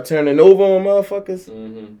Wilson start turning over on motherfuckers.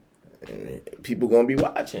 And people gonna be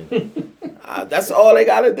watching. That's all they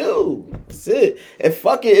gotta do. That's it. And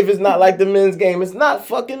fuck it if it's not like the men's game. It's not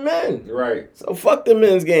fucking men. Right. So fuck the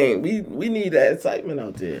men's game. We need that excitement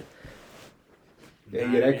out there. Yeah,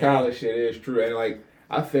 that college shit is true. And like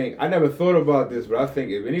I never thought about this, but I think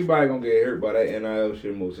if anybody gonna get hurt by that NIL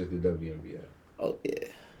shit most is the WNBA. Oh yeah.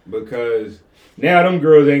 Because now them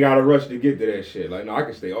girls ain't got to rush to get to that shit. Like, no, I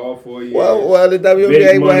can stay all 4 years. Well, the WNBA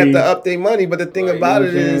Make will have money. to up their money, but the thing Like, about you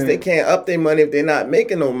it know what I'm is saying? they can't up their money if they're not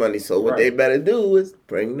making no money. So what they Right. better do is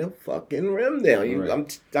bring the fucking rim down.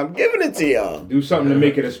 Right. I'm giving it to y'all. Do something to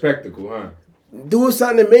make it a spectacle, huh? Do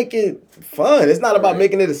something to make it fun. It's not about Right.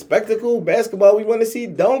 making it a spectacle. Basketball, we want to see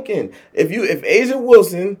dunking. If Asia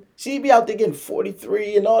Wilson, she'd be out there getting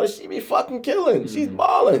 43 and all that, she'd be fucking killing. She's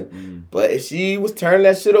balling. But if she was turning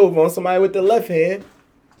that shit over on somebody with the left hand,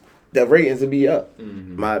 the ratings would be up.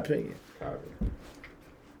 My opinion. Copy.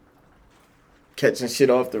 Catching shit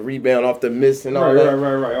off the rebound, off the miss and all that.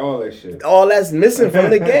 Right. All that shit. All that's missing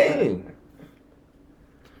from the game.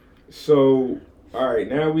 So, all right,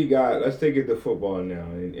 now let's take it to football now.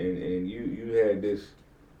 And you had this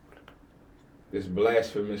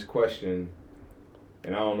blasphemous question,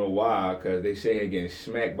 and I don't know why, because they say they're getting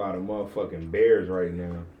smacked by the motherfucking Bears right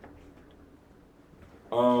now.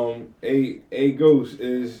 A Ghost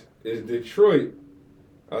is Detroit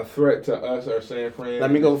a threat to us or San Fran?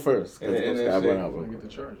 Let me go first. And Cause then I'm gonna get the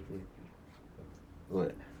charge.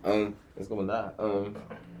 What? It's gonna die.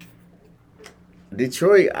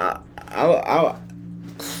 Detroit. I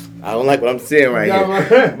don't like what I'm saying right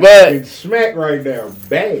here, but it's smack right now,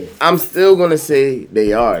 bad. I'm still gonna say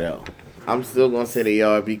they are though. I'm still gonna say they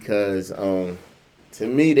are because to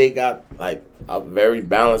me they got like a very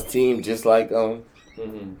balanced team, just like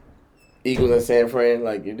Eagles and San Fran.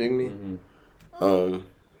 Like, you dig me? Mm-hmm.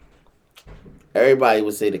 Everybody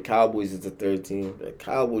would say the Cowboys is the third team. The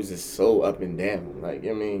Cowboys is so up and down. Like,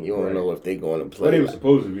 I mean, you don't know if they going to play. But they were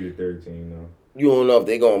supposed to be the third team, though. You don't know if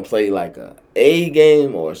they going to play like a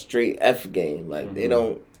game or a straight F game. Like, they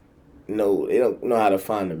don't know how to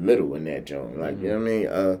find the middle in that joint. Like, you know what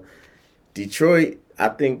I mean? Detroit, I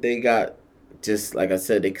think they got, just like I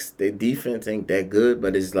said, their defense ain't that good,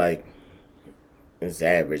 but it's like, it's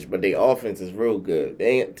average. But their offense is real good.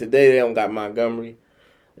 Today they don't got Montgomery.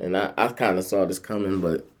 And I kind of saw this coming,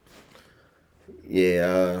 but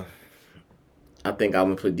yeah, I think I'm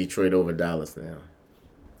going to put Detroit over Dallas now.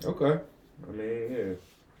 Okay. I mean, yeah.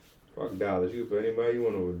 Fuck Dallas. You put anybody you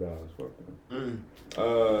want over Dallas. Fuck them.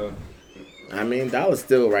 I mean, Dallas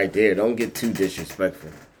still right there. Don't get too disrespectful.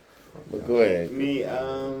 But go ahead. Me,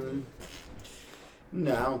 no,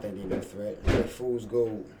 I don't think they're no threat. They're fool's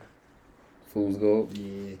gold. Fool's gold?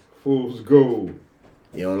 Yeah. Fool's gold.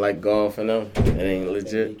 You don't like golf and them? It ain't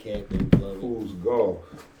legit. Fool's golf.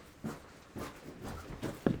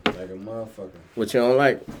 Like a motherfucker. What you don't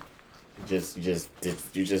like? You just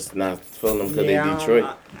not feeling them because they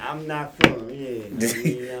Detroit. I'm not feeling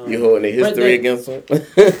them. You holding a history against them?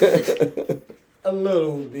 A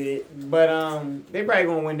little bit, but they probably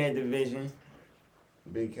gonna win that division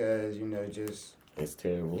because just it's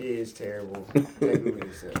terrible. Yeah, it's terrible.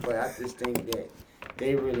 But I just think that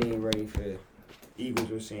they really ain't ready for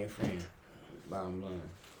Eagles or San Fran. Bottom line.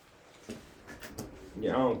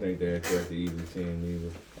 Yeah, I don't think they're a threat to either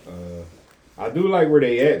team either. I do like where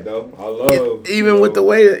they at though. I love even with the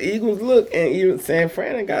way the Eagles look, and even San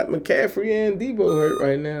Fran got McCaffrey and Debo hurt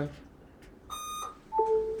right now.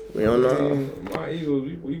 We don't know. My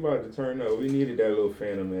Eagles, we about to turn up. We needed that little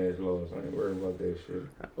phantom ass loss. I ain't worried about that shit.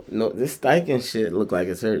 No, this Steichen shit look like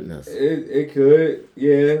it's hurting us. It could,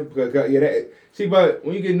 yeah. Because see, but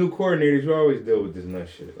when you get new coordinators, you always deal with this nut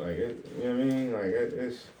shit. Like, you know what I mean? Like,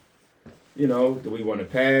 it's, do we want to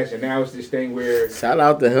pass? And now it's this thing where shout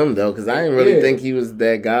out to him though, because I didn't really think he was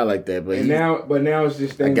that guy like that. But now it's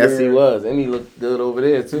this thing. I guess he was, and he looked good over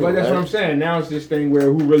there too. But that's what I'm saying. Now it's this thing where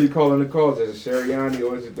who really calling the calls? Is it Sirianni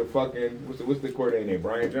or is it the fucking what's the coordinator name?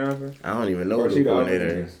 Brian Johnson? I don't even know who the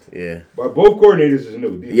coordinator is. Yeah, but both coordinators is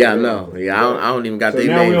new. Yeah, I know. Yeah, I don't even got their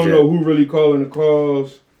names. So now we don't yet. know who really calling the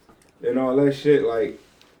calls and all that shit. Like,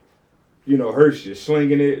 Hurts just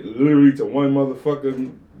slinging it literally to one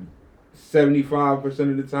motherfucker 75%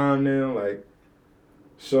 of the time now. Like,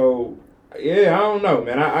 so yeah, I don't know,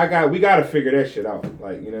 man. We gotta figure that shit out.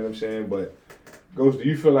 Like, you know what I'm saying? But Ghost, do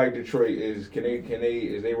you feel like Detroit is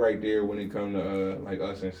they right there when it come to like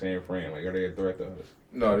us and San Fran? Like, are they a threat to us?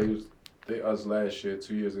 No, they us last year,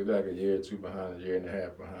 2 years ago, like a year or two behind, a year and a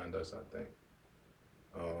half behind us, I think.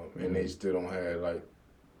 And they still don't have like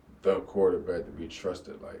the quarterback to be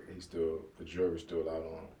trusted. Like, the jury's still out on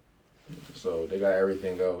him. So they got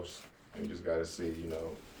everything else. You just gotta see,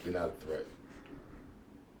 they're not a threat.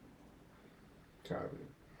 Copy.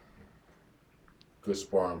 Good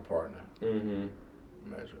sparring partner. Mm-hmm.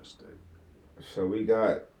 Imagine a state. So we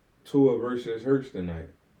got Tua versus Hurts tonight.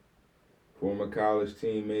 Former college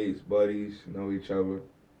teammates, buddies, know each other.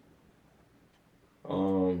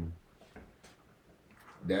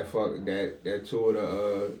 That Tua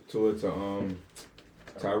to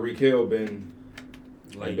Tyreek Hill been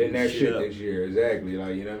that shit this year. Exactly.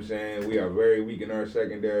 Like, you know what I'm saying? We are very weak in our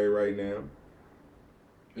secondary right now.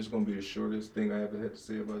 It's gonna be the shortest thing I ever had to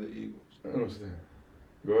say about the Eagles. I understand.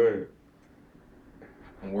 Go ahead.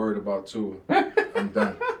 I'm worried about Tua. I'm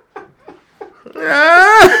done. I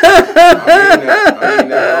mean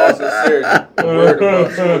that all sincerity. I'm worried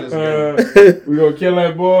about Tua this game. We gonna kill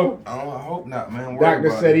that boy? I hope not, man.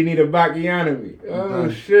 Doctor said he need a Bacchianomy.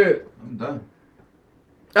 Oh, shit. I'm done.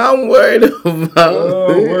 I'm worried about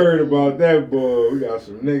worried about that boy. We got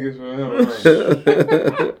some niggas for him.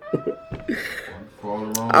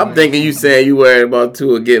 I'm thinking you saying you worried about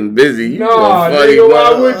Tua getting busy. No, nigga,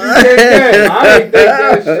 why would you think that? I ain't think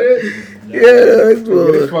that shit. Yeah,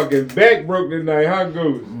 his fucking back broke tonight. How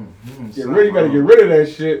goes? You gotta get rid of that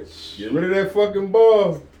shit. Get rid of that fucking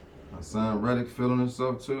ball. My son Reddick feeling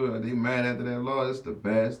himself too. They mad after that loss. It's the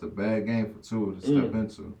bad game for Tua to step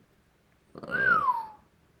into.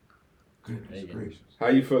 Goodness gracious. How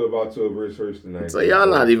you feel about Tua versus Hurts tonight? So y'all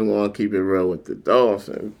not even gonna keep it real with the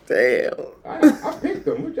Dolphins. Damn. I picked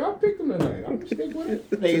them. Y'all picked them tonight. I'm gonna stick with it.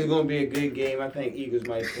 I think it's gonna be a good game. I think Eagles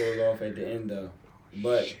might pull it off at the end though.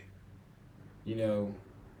 But you know,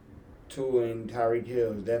 Tua and Tyreek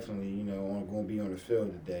Hill is definitely, you know, going to be on the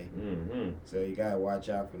field today. Mm-hmm. So you got to watch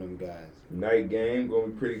out for them guys. Night game, going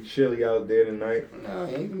to be pretty chilly out there tonight. No,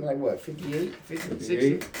 it ain't like what, 58, 50,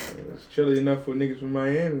 58. 60? It's chilly enough for niggas from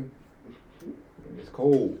Miami. It's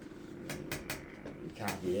cold.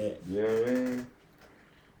 Copy that. You know what I mean?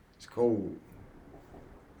 It's cold.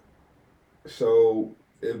 So,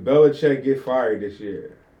 if Belichick get fired this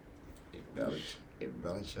year, If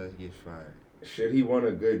Belichick gets fired. should he want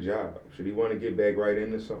a good job? Should he want to get back right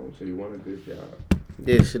into something? Should he want a good job?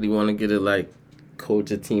 Yeah, should he want to get it like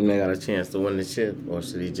coach a team that got a chance to win the shit, or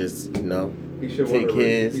should he just, you know, He should take want to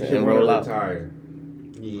his he and should roll want out? to retire.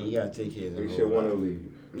 Yeah, you got to take his. He should want to leave.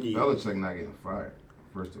 Yeah. Belichick not getting fired,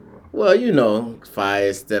 first of all. Well, you know,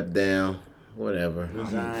 fire, step down, whatever.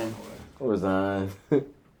 Resign. Nah.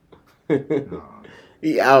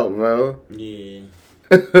 He out, bro. Yeah.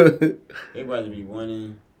 They about to be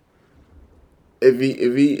winning.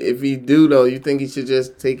 If he do though, you think he should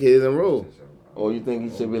just take his and roll, or you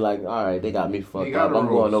think he should be like, all right, they got me fucked He up. gotta I'm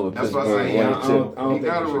roll. going over That's what I Pittsburgh. say, and yeah, win I the don't, chip. I don't He think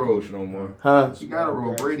gotta he should roll. coach no more. Huh? You got to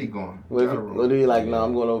roll. Brady gone. What Gotta roll. do you like? No,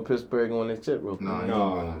 I'm going over Pittsburgh and winning the chip, real quick. Nah,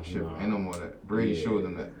 No, shit. Ain't no more of that. Brady showed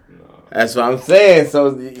them that. No. That's what I'm saying.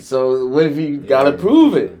 So what if you gotta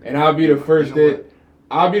prove it? And I'll be the first You know that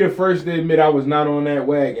I'll be the first to admit I was not on that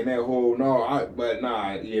wagon. That whole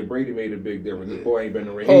Brady made a big difference. This boy ain't been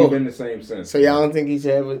the he ain't been the same since. So y'all don't think he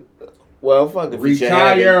should have it? Well, fuck if he should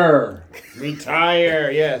have it. Retire.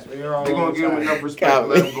 Retire. Yes, we're all They're going on to give him time. enough respect.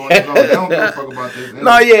 Let him go on his own. They don't give a fuck about this.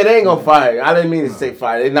 No, yeah, they ain't gonna fire him. I didn't mean to say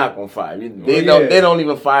fire. They're not gonna fire him. They don't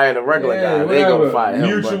even fire the regular guy. They ain't gonna fire him.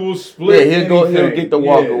 Mutual split. Yeah, he'll get the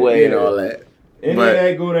walk away and all that. Any But- of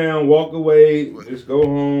that, go down, walk away, just go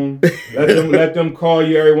home. Let them call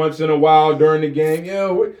you every once in a while during the game.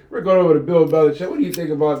 Yo, we're going over to Bill Belichick. What do you think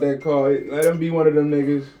about that call? Let him be one of them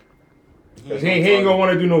niggas. Cause he ain't gonna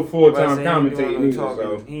want to do no full-time commentating either.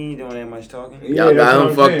 So. He ain't doing that much talking. Yeah, Y'all that's got what him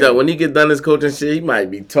I'm fucked saying. up. When he get done his coaching shit, he might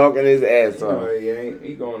be talking his ass off.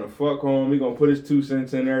 He going to fuck home. He gonna put his 2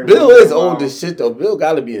 cents in there. Bill is old as shit though. Bill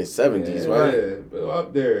gotta be in his 70s, right? Yeah, Bill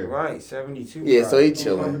up there. Right, 72. Yeah, so he My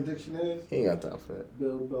chilling. prediction is He ain't got time for that.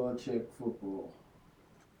 Bill Belichick football.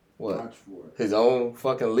 What? Watch for it. His own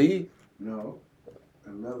fucking league? No,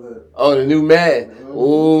 another. Oh, the new man.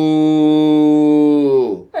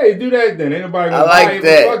 Ooh. Hey, do that then. Ain't nobody I gonna buy like it,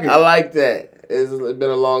 that. but fuck it. I like that. It's been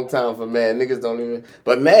a long time for man. Niggas don't even.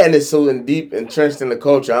 But man is so deep entrenched in the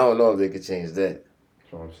culture. I don't know if they could change that.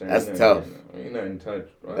 That's what I'm saying. That's tough. Ain't nothing touched.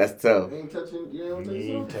 Right? That's tough. Ain't touching. You don't Yeah, think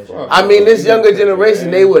he ain't so? touching Fuck. I mean, this younger generation,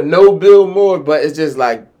 Man. they would know Bill more, but it's just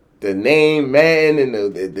like the name, man, and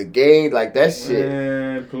the game, like that shit.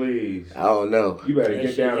 Man, please. I don't know. You better That get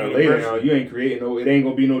shit down and lay universal. down. You ain't creating no. It ain't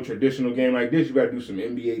gonna be no traditional game like this. You better do some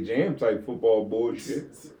NBA Jam type football bullshit.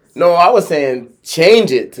 No, I was saying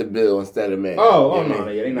change it to Bill instead of man. Oh, You know what I mean?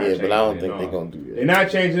 no, yeah, they not Yeah, changing but I don't it, think no. they're gonna do that. They're not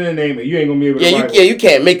changing the name. You ain't gonna be able to. Yeah, rival. you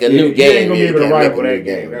can't make a new You game. ain't gonna be able to can't make rival a new that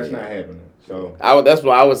game. That's yeah. not happening. So. That's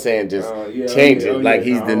why I was saying just Yeah, change oh, it yeah, like no,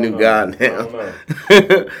 he's I the don't new know. god I now. don't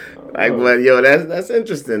know. Like, but yo, that's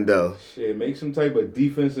interesting though. Shit, make some type of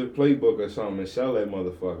defensive playbook or something and sell that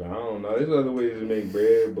motherfucker. I don't know. There's other ways to make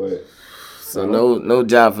bread, but So no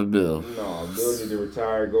job for Bill. no, Bill need to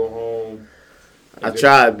retire, go home. I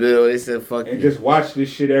tried Bill. They said fuck And you. just watch this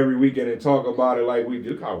shit every weekend and talk about it like we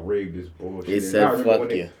do. Look how rigged this bullshit They is. said, I remember fuck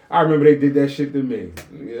when you. I remember they did that shit to me.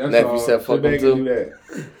 That's Nephew all. said, Sit fuck back him and too? do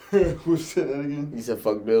that. Who said that again? You said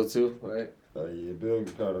fuck Bill too, right? Oh yeah, Bill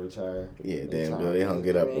gotta retire. Yeah, damn Bill, they hung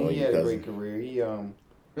it up I mean, on he you, had a cousin. great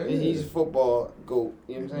career. He's a football goat.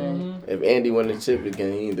 You know what I'm saying? If Andy won the chip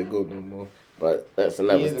again, he ain't the goat no more. But that's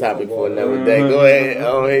another He is a topic for football. another day. Go ahead. I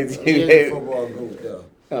don't hate He you. is a football goat though.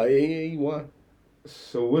 Oh yeah, he won.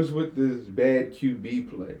 So what's with this bad QB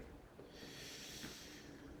play?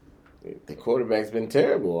 The quarterback's been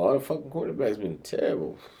terrible. All the fucking quarterbacks been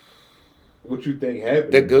terrible. What you think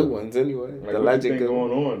happened? The good ones anyway. Like, The what you legend think good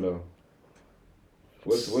going ones. on though?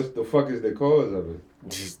 What's the fuck is the cause of it?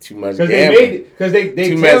 Just too much Because they gambling. made it. Because they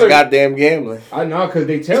Too much tailored. goddamn gambling. I know because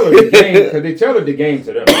they tailored the game. Because they tailored the game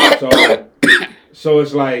to them. So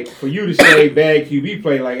it's like for you to say bad QB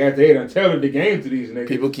play like after they done tailored the game to these niggas.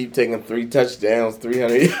 People keep taking 3 touchdowns,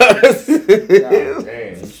 300 yards. God They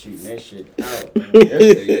damn. shooting that shit out. Yes,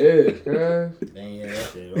 they is, cuz. They ain't had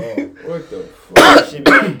that shit at all. What the fuck? That shit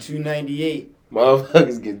be like 298.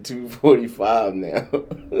 Motherfuckers get 245 now.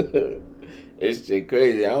 It's shit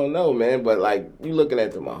crazy. I don't know, man. But like you looking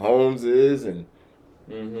at the Mahomeses and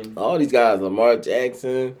all these guys, Lamar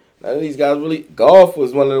Jackson. None of these guys really. Golf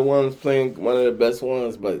was one of the ones playing one of the best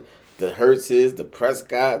ones, but the Hurtses, the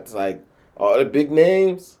Prescotts, like all the big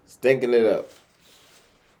names, stinking it up.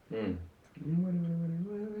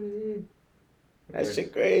 That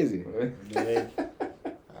shit crazy.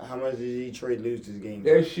 How much did Detroit lose this game?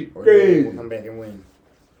 That shit Or crazy. We'll come back and win.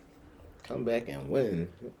 Come back and win.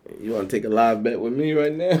 You want to take a live bet with me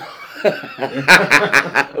right now?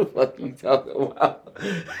 What you talking about?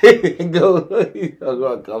 You talking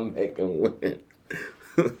about come back and win.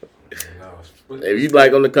 If you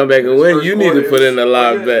like them to come back and win, you need to put in a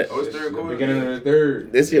live bet. Beginning of the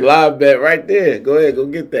third. This your live bet right there. Go ahead, go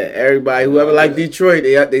get that. Everybody, whoever like Detroit,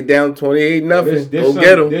 they down 28-0. Go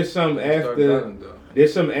get them. There's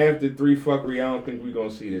some after 3 fuckery I don't think we're going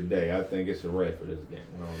to see today. I think it's a wrap for this game.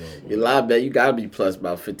 I don't know. Your live bet, you got to be plus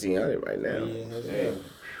about 1,500 right now. Yeah, that's right.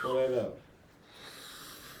 Pull that up.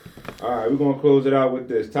 All right, we're going to close it out with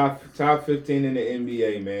this. Top 15 in the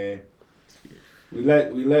NBA, man. We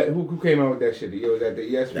let who came out with that shit? Was that the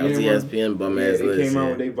ESPN? That was the ESPN bum ass list. They came out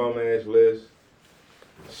with their bum ass list.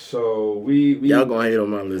 So we y'all gonna hate on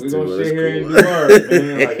my list we too. We gonna sit here and do ours,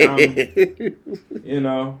 man.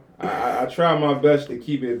 Like I try my best to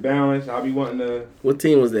keep it balanced. I'll be wanting to. What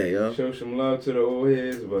team was that, yo? Show some love to the old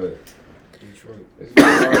heads, but Detroit. It's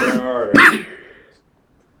getting harder and harder.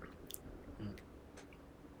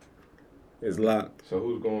 It's locked. So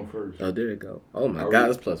who's going first? Oh, there it go. Oh my God,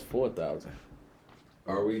 it's plus 4,000.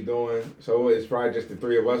 Are we doing? So it's probably just the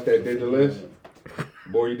 3 of us that did the list.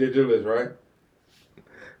 Boy, you did your list, right?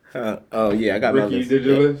 Oh yeah, I got Ricky, my list. You did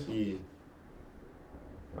your list? Yeah.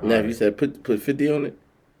 Now, if you said put 50 on it.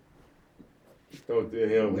 Don't do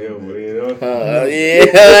him, but you know.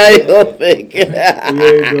 Yeah, I don't think. We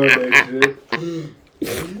ain't doing that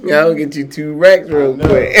shit. Yeah, I'll get you 2 racks real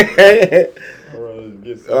quick. I'd rather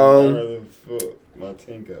get some. I'd rather fuck my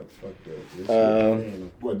tank up. Fuck that.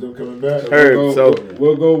 What, them coming back?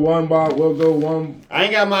 We'll go one by. We'll go one. I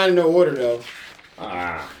ain't got mine in no order though.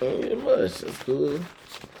 Yeah, much. That's cool.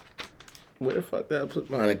 Where the fuck did I put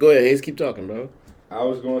mine? Go ahead, Hayes. Keep talking, bro. I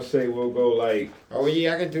was gonna say we'll go like. Oh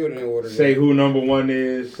yeah, I can do it in order. Say who number 1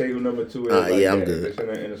 is. Say who number 2 is. Like yeah, I'm that. good. It's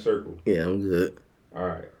in a circle. Yeah, I'm good. All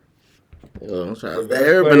right. Yo, I'm trying.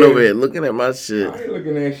 Everybody over here looking at my shit. I ain't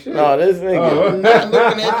looking at shit. No, this nigga. I'm not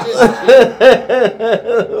looking at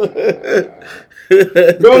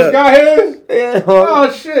this. Go Scott Harris? Yeah. Oh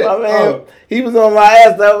shit. My man, he was on my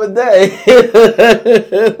ass the other day.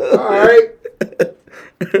 All right.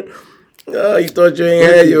 Oh, you thought you ain't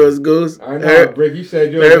had yours, Goose? I know, Rick. You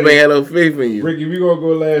said yours. Everybody had no faith in you. Ricky, we gonna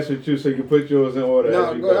go last with you so you can put yours in order. No,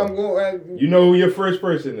 as we go. go. I'm going. You know who your first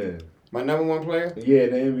person is? My number 1 player. Yeah,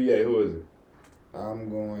 the NBA. Who is it? I'm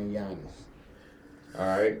going Giannis. All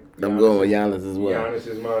right. I'm going with Giannis as well. Giannis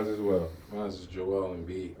is mine as well. Mine is Joel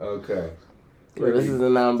Embiid. Okay. Well, this is a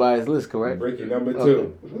non-biased list, correct? Ricky, number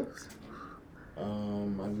 2. Okay.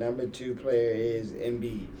 My number 2 player is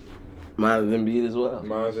Embiid. Mine is Embiid as well.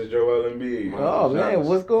 Mine's is Joel Embiid. Oh man,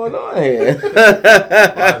 what's going on here?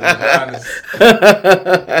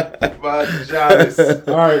 Mine's Giannis.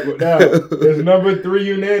 All right, but now is number 3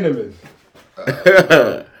 unanimous?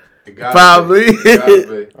 Probably.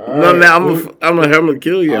 Right. No, now I'm gonna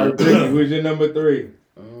kill you. All right, Ricky, who's your number 3?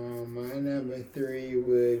 My number 3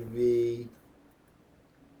 would be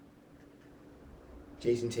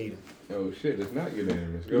Jason Tatum. Oh shit, it's not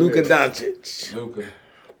unanimous. Go Luka ahead. Doncic. Luka.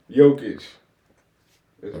 Jokic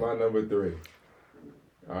is my number 3.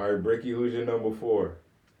 All right, Bricky, who's your number 4?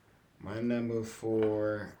 My number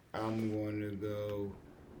 4, I'm going to go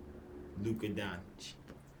Luka Doncic.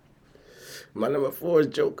 My number 4 is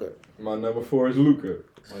Joker. My number 4 is Luka.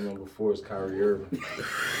 My number 4 is Kyrie Irving.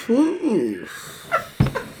 Fuck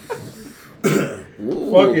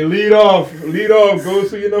it, lead off. Go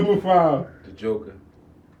to your number 5. The Joker.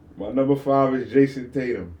 My number 5 is Jason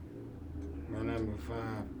Tatum. My number 5,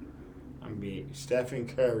 I'm being Stephen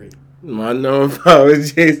Curry. My number 5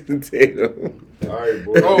 is Jason Tatum. All right,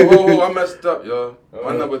 boy. Oh, I messed up, y'all.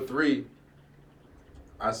 My number 3,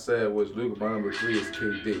 I said was Luka. My number 3 is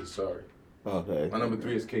KD. Sorry. Okay. My number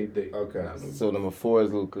 3 is KD. Okay. So number 4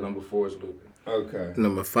 is Luka. Number 4 is Luka. Okay.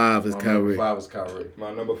 Number 5 is My Kyrie. number 5 is Kyrie.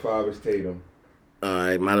 My number 5 is Tatum. All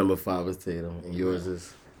right, my number 5 is Tatum, and yours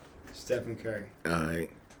is. Stephen Curry. All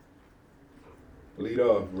right. Lead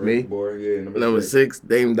off, Rick, Me? boy. Yeah, Number 6,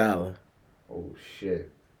 Dame Dollar. Oh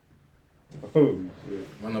shit. Oh shit.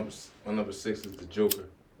 My number 6 is the Joker.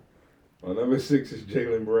 My number 6 is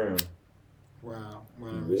Jaylen Brown. Wow.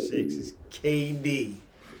 My number 6 is KD.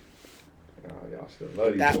 Oh, y'all still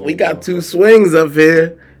love these We got 2 swings up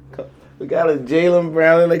here. We got a Jaylen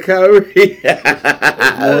Brown and a Curry.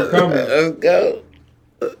 More coming. Let's go.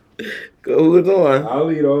 Go, who's on? I'll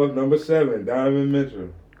lead off. Number 7, Donovan Mitchell.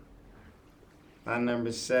 My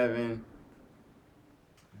number 7,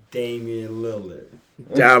 Damian Lillard.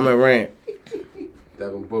 John Morant.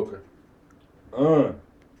 Devin Booker. Number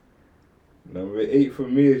 8 for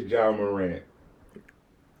me is John Morant.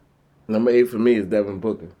 Number 8 for me is Devin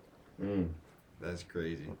Booker. That's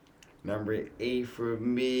crazy. Number 8 for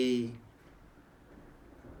me,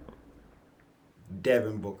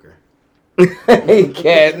 Devin Booker.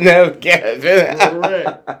 Can't never catch it.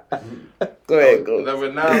 Go ahead, go.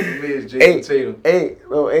 Number 9 for me is Jason Tatum. 8.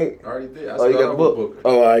 No, 8. I already did. I Oh, you started got off Book. with Booker.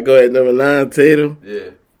 Oh, all right, go ahead. Number 9, Tatum. Yeah.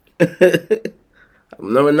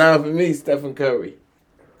 Number 9 for me, Stephen Curry.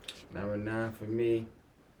 Number 9 for me,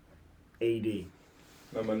 AD.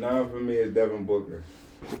 Number 9 for me is Devin Booker.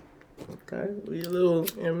 Okay, we a little,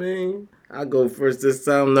 you know what I mean? I'll go first this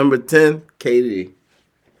time. Number 10, KD.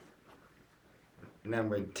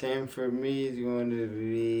 Number 10 for me is going to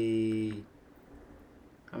be,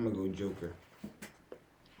 I'm going to go Joker.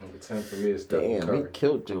 Number 10 for me is Stephen Damn, Curry. he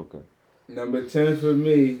killed Joker. Number 10 for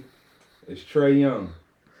me is Trae Young.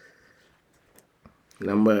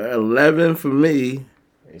 Number 11 for me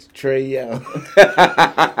is Trae Young.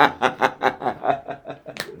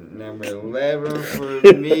 Number 11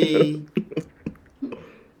 for me,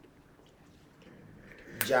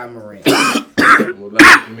 John Morant. Number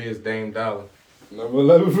 11 for me is Dame Dollar. Number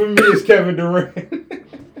 11 for me is Kevin Durant.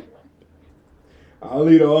 I'll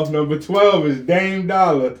lead off. Number 12 is Dame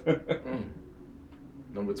Dollar.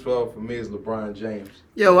 Number 12 for me is LeBron James.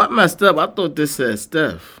 Yo, I messed up. I thought this said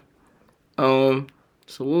Steph. So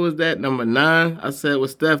what was that? Number 9? I said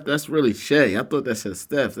was Steph. That's really Shea. I thought that said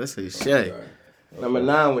Steph. That said Shea. Okay. Number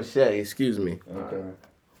 9 was Shea. Excuse me. Okay.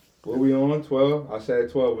 What we on? 12? I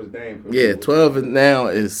said 12 was Dame. For Yeah, me. 12 is now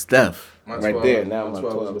is Steph. My Right 12 there. Now my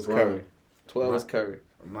 12 12 is is LeBron. Curry. 12 is Curry.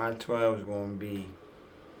 My 12 is going to be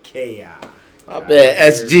K.I. I bet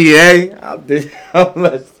SGA. I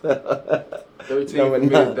messed up. 13 Number for me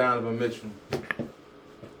 9. is Donovan Mitchell.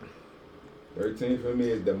 13 for me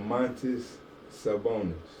is DeMontis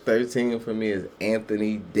Sabonis. 13 for me is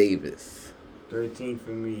Anthony Davis. 13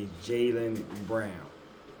 for me, Jaylen Brown.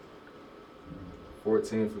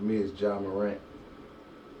 14 for me is John Morant.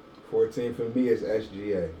 14 for me is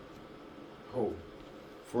SGA. Oh.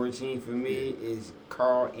 14 for me is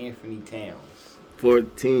Karl Anthony Towns.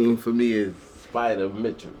 14 for me is Spider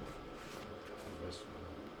Mitchell.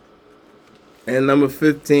 And number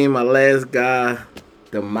 15, my last guy,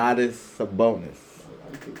 DeMontis Sabonis.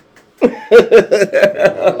 The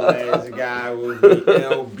last guy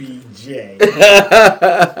will be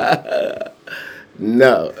LBJ.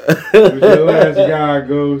 No. Who's your last guy,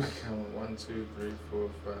 Ghost? 1, 2, 3, 4,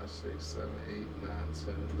 5, 6, 7, 8, 9,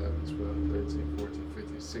 10, 11, 12, 13, 14,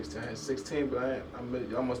 15, 16. I had 16, but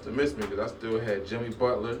y'all must have missed me because I still had Jimmy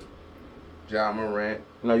Butler, John Morant.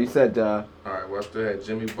 No, you said John. All right, well, I still had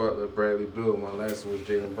Jimmy Butler, Bradley Beal. My last one was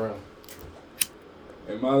Jaylen Brown.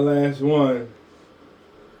 And my last one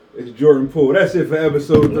is Jordan Poole. That's it for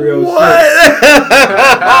episode 306. What?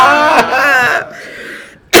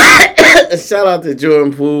 Shout out to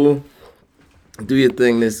Jordan Poole. Do your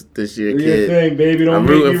thing this year, Do kid. your thing, baby. Don't I'm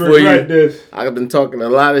make me rooting for regret you. this. I've been talking a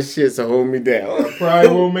lot of shit, so hold me down. I probably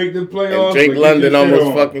won't make the playoffs. And Drake but get London your shit almost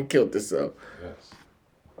on. fucking killed herself. Yes.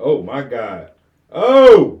 Oh, my God.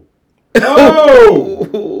 Oh! Oh!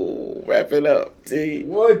 Ooh, wrap it up, T.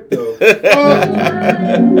 What the fuck?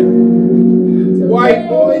 White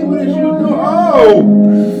boy, what is you doing? Oh!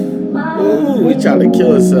 Ooh, he trying to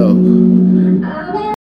kill himself.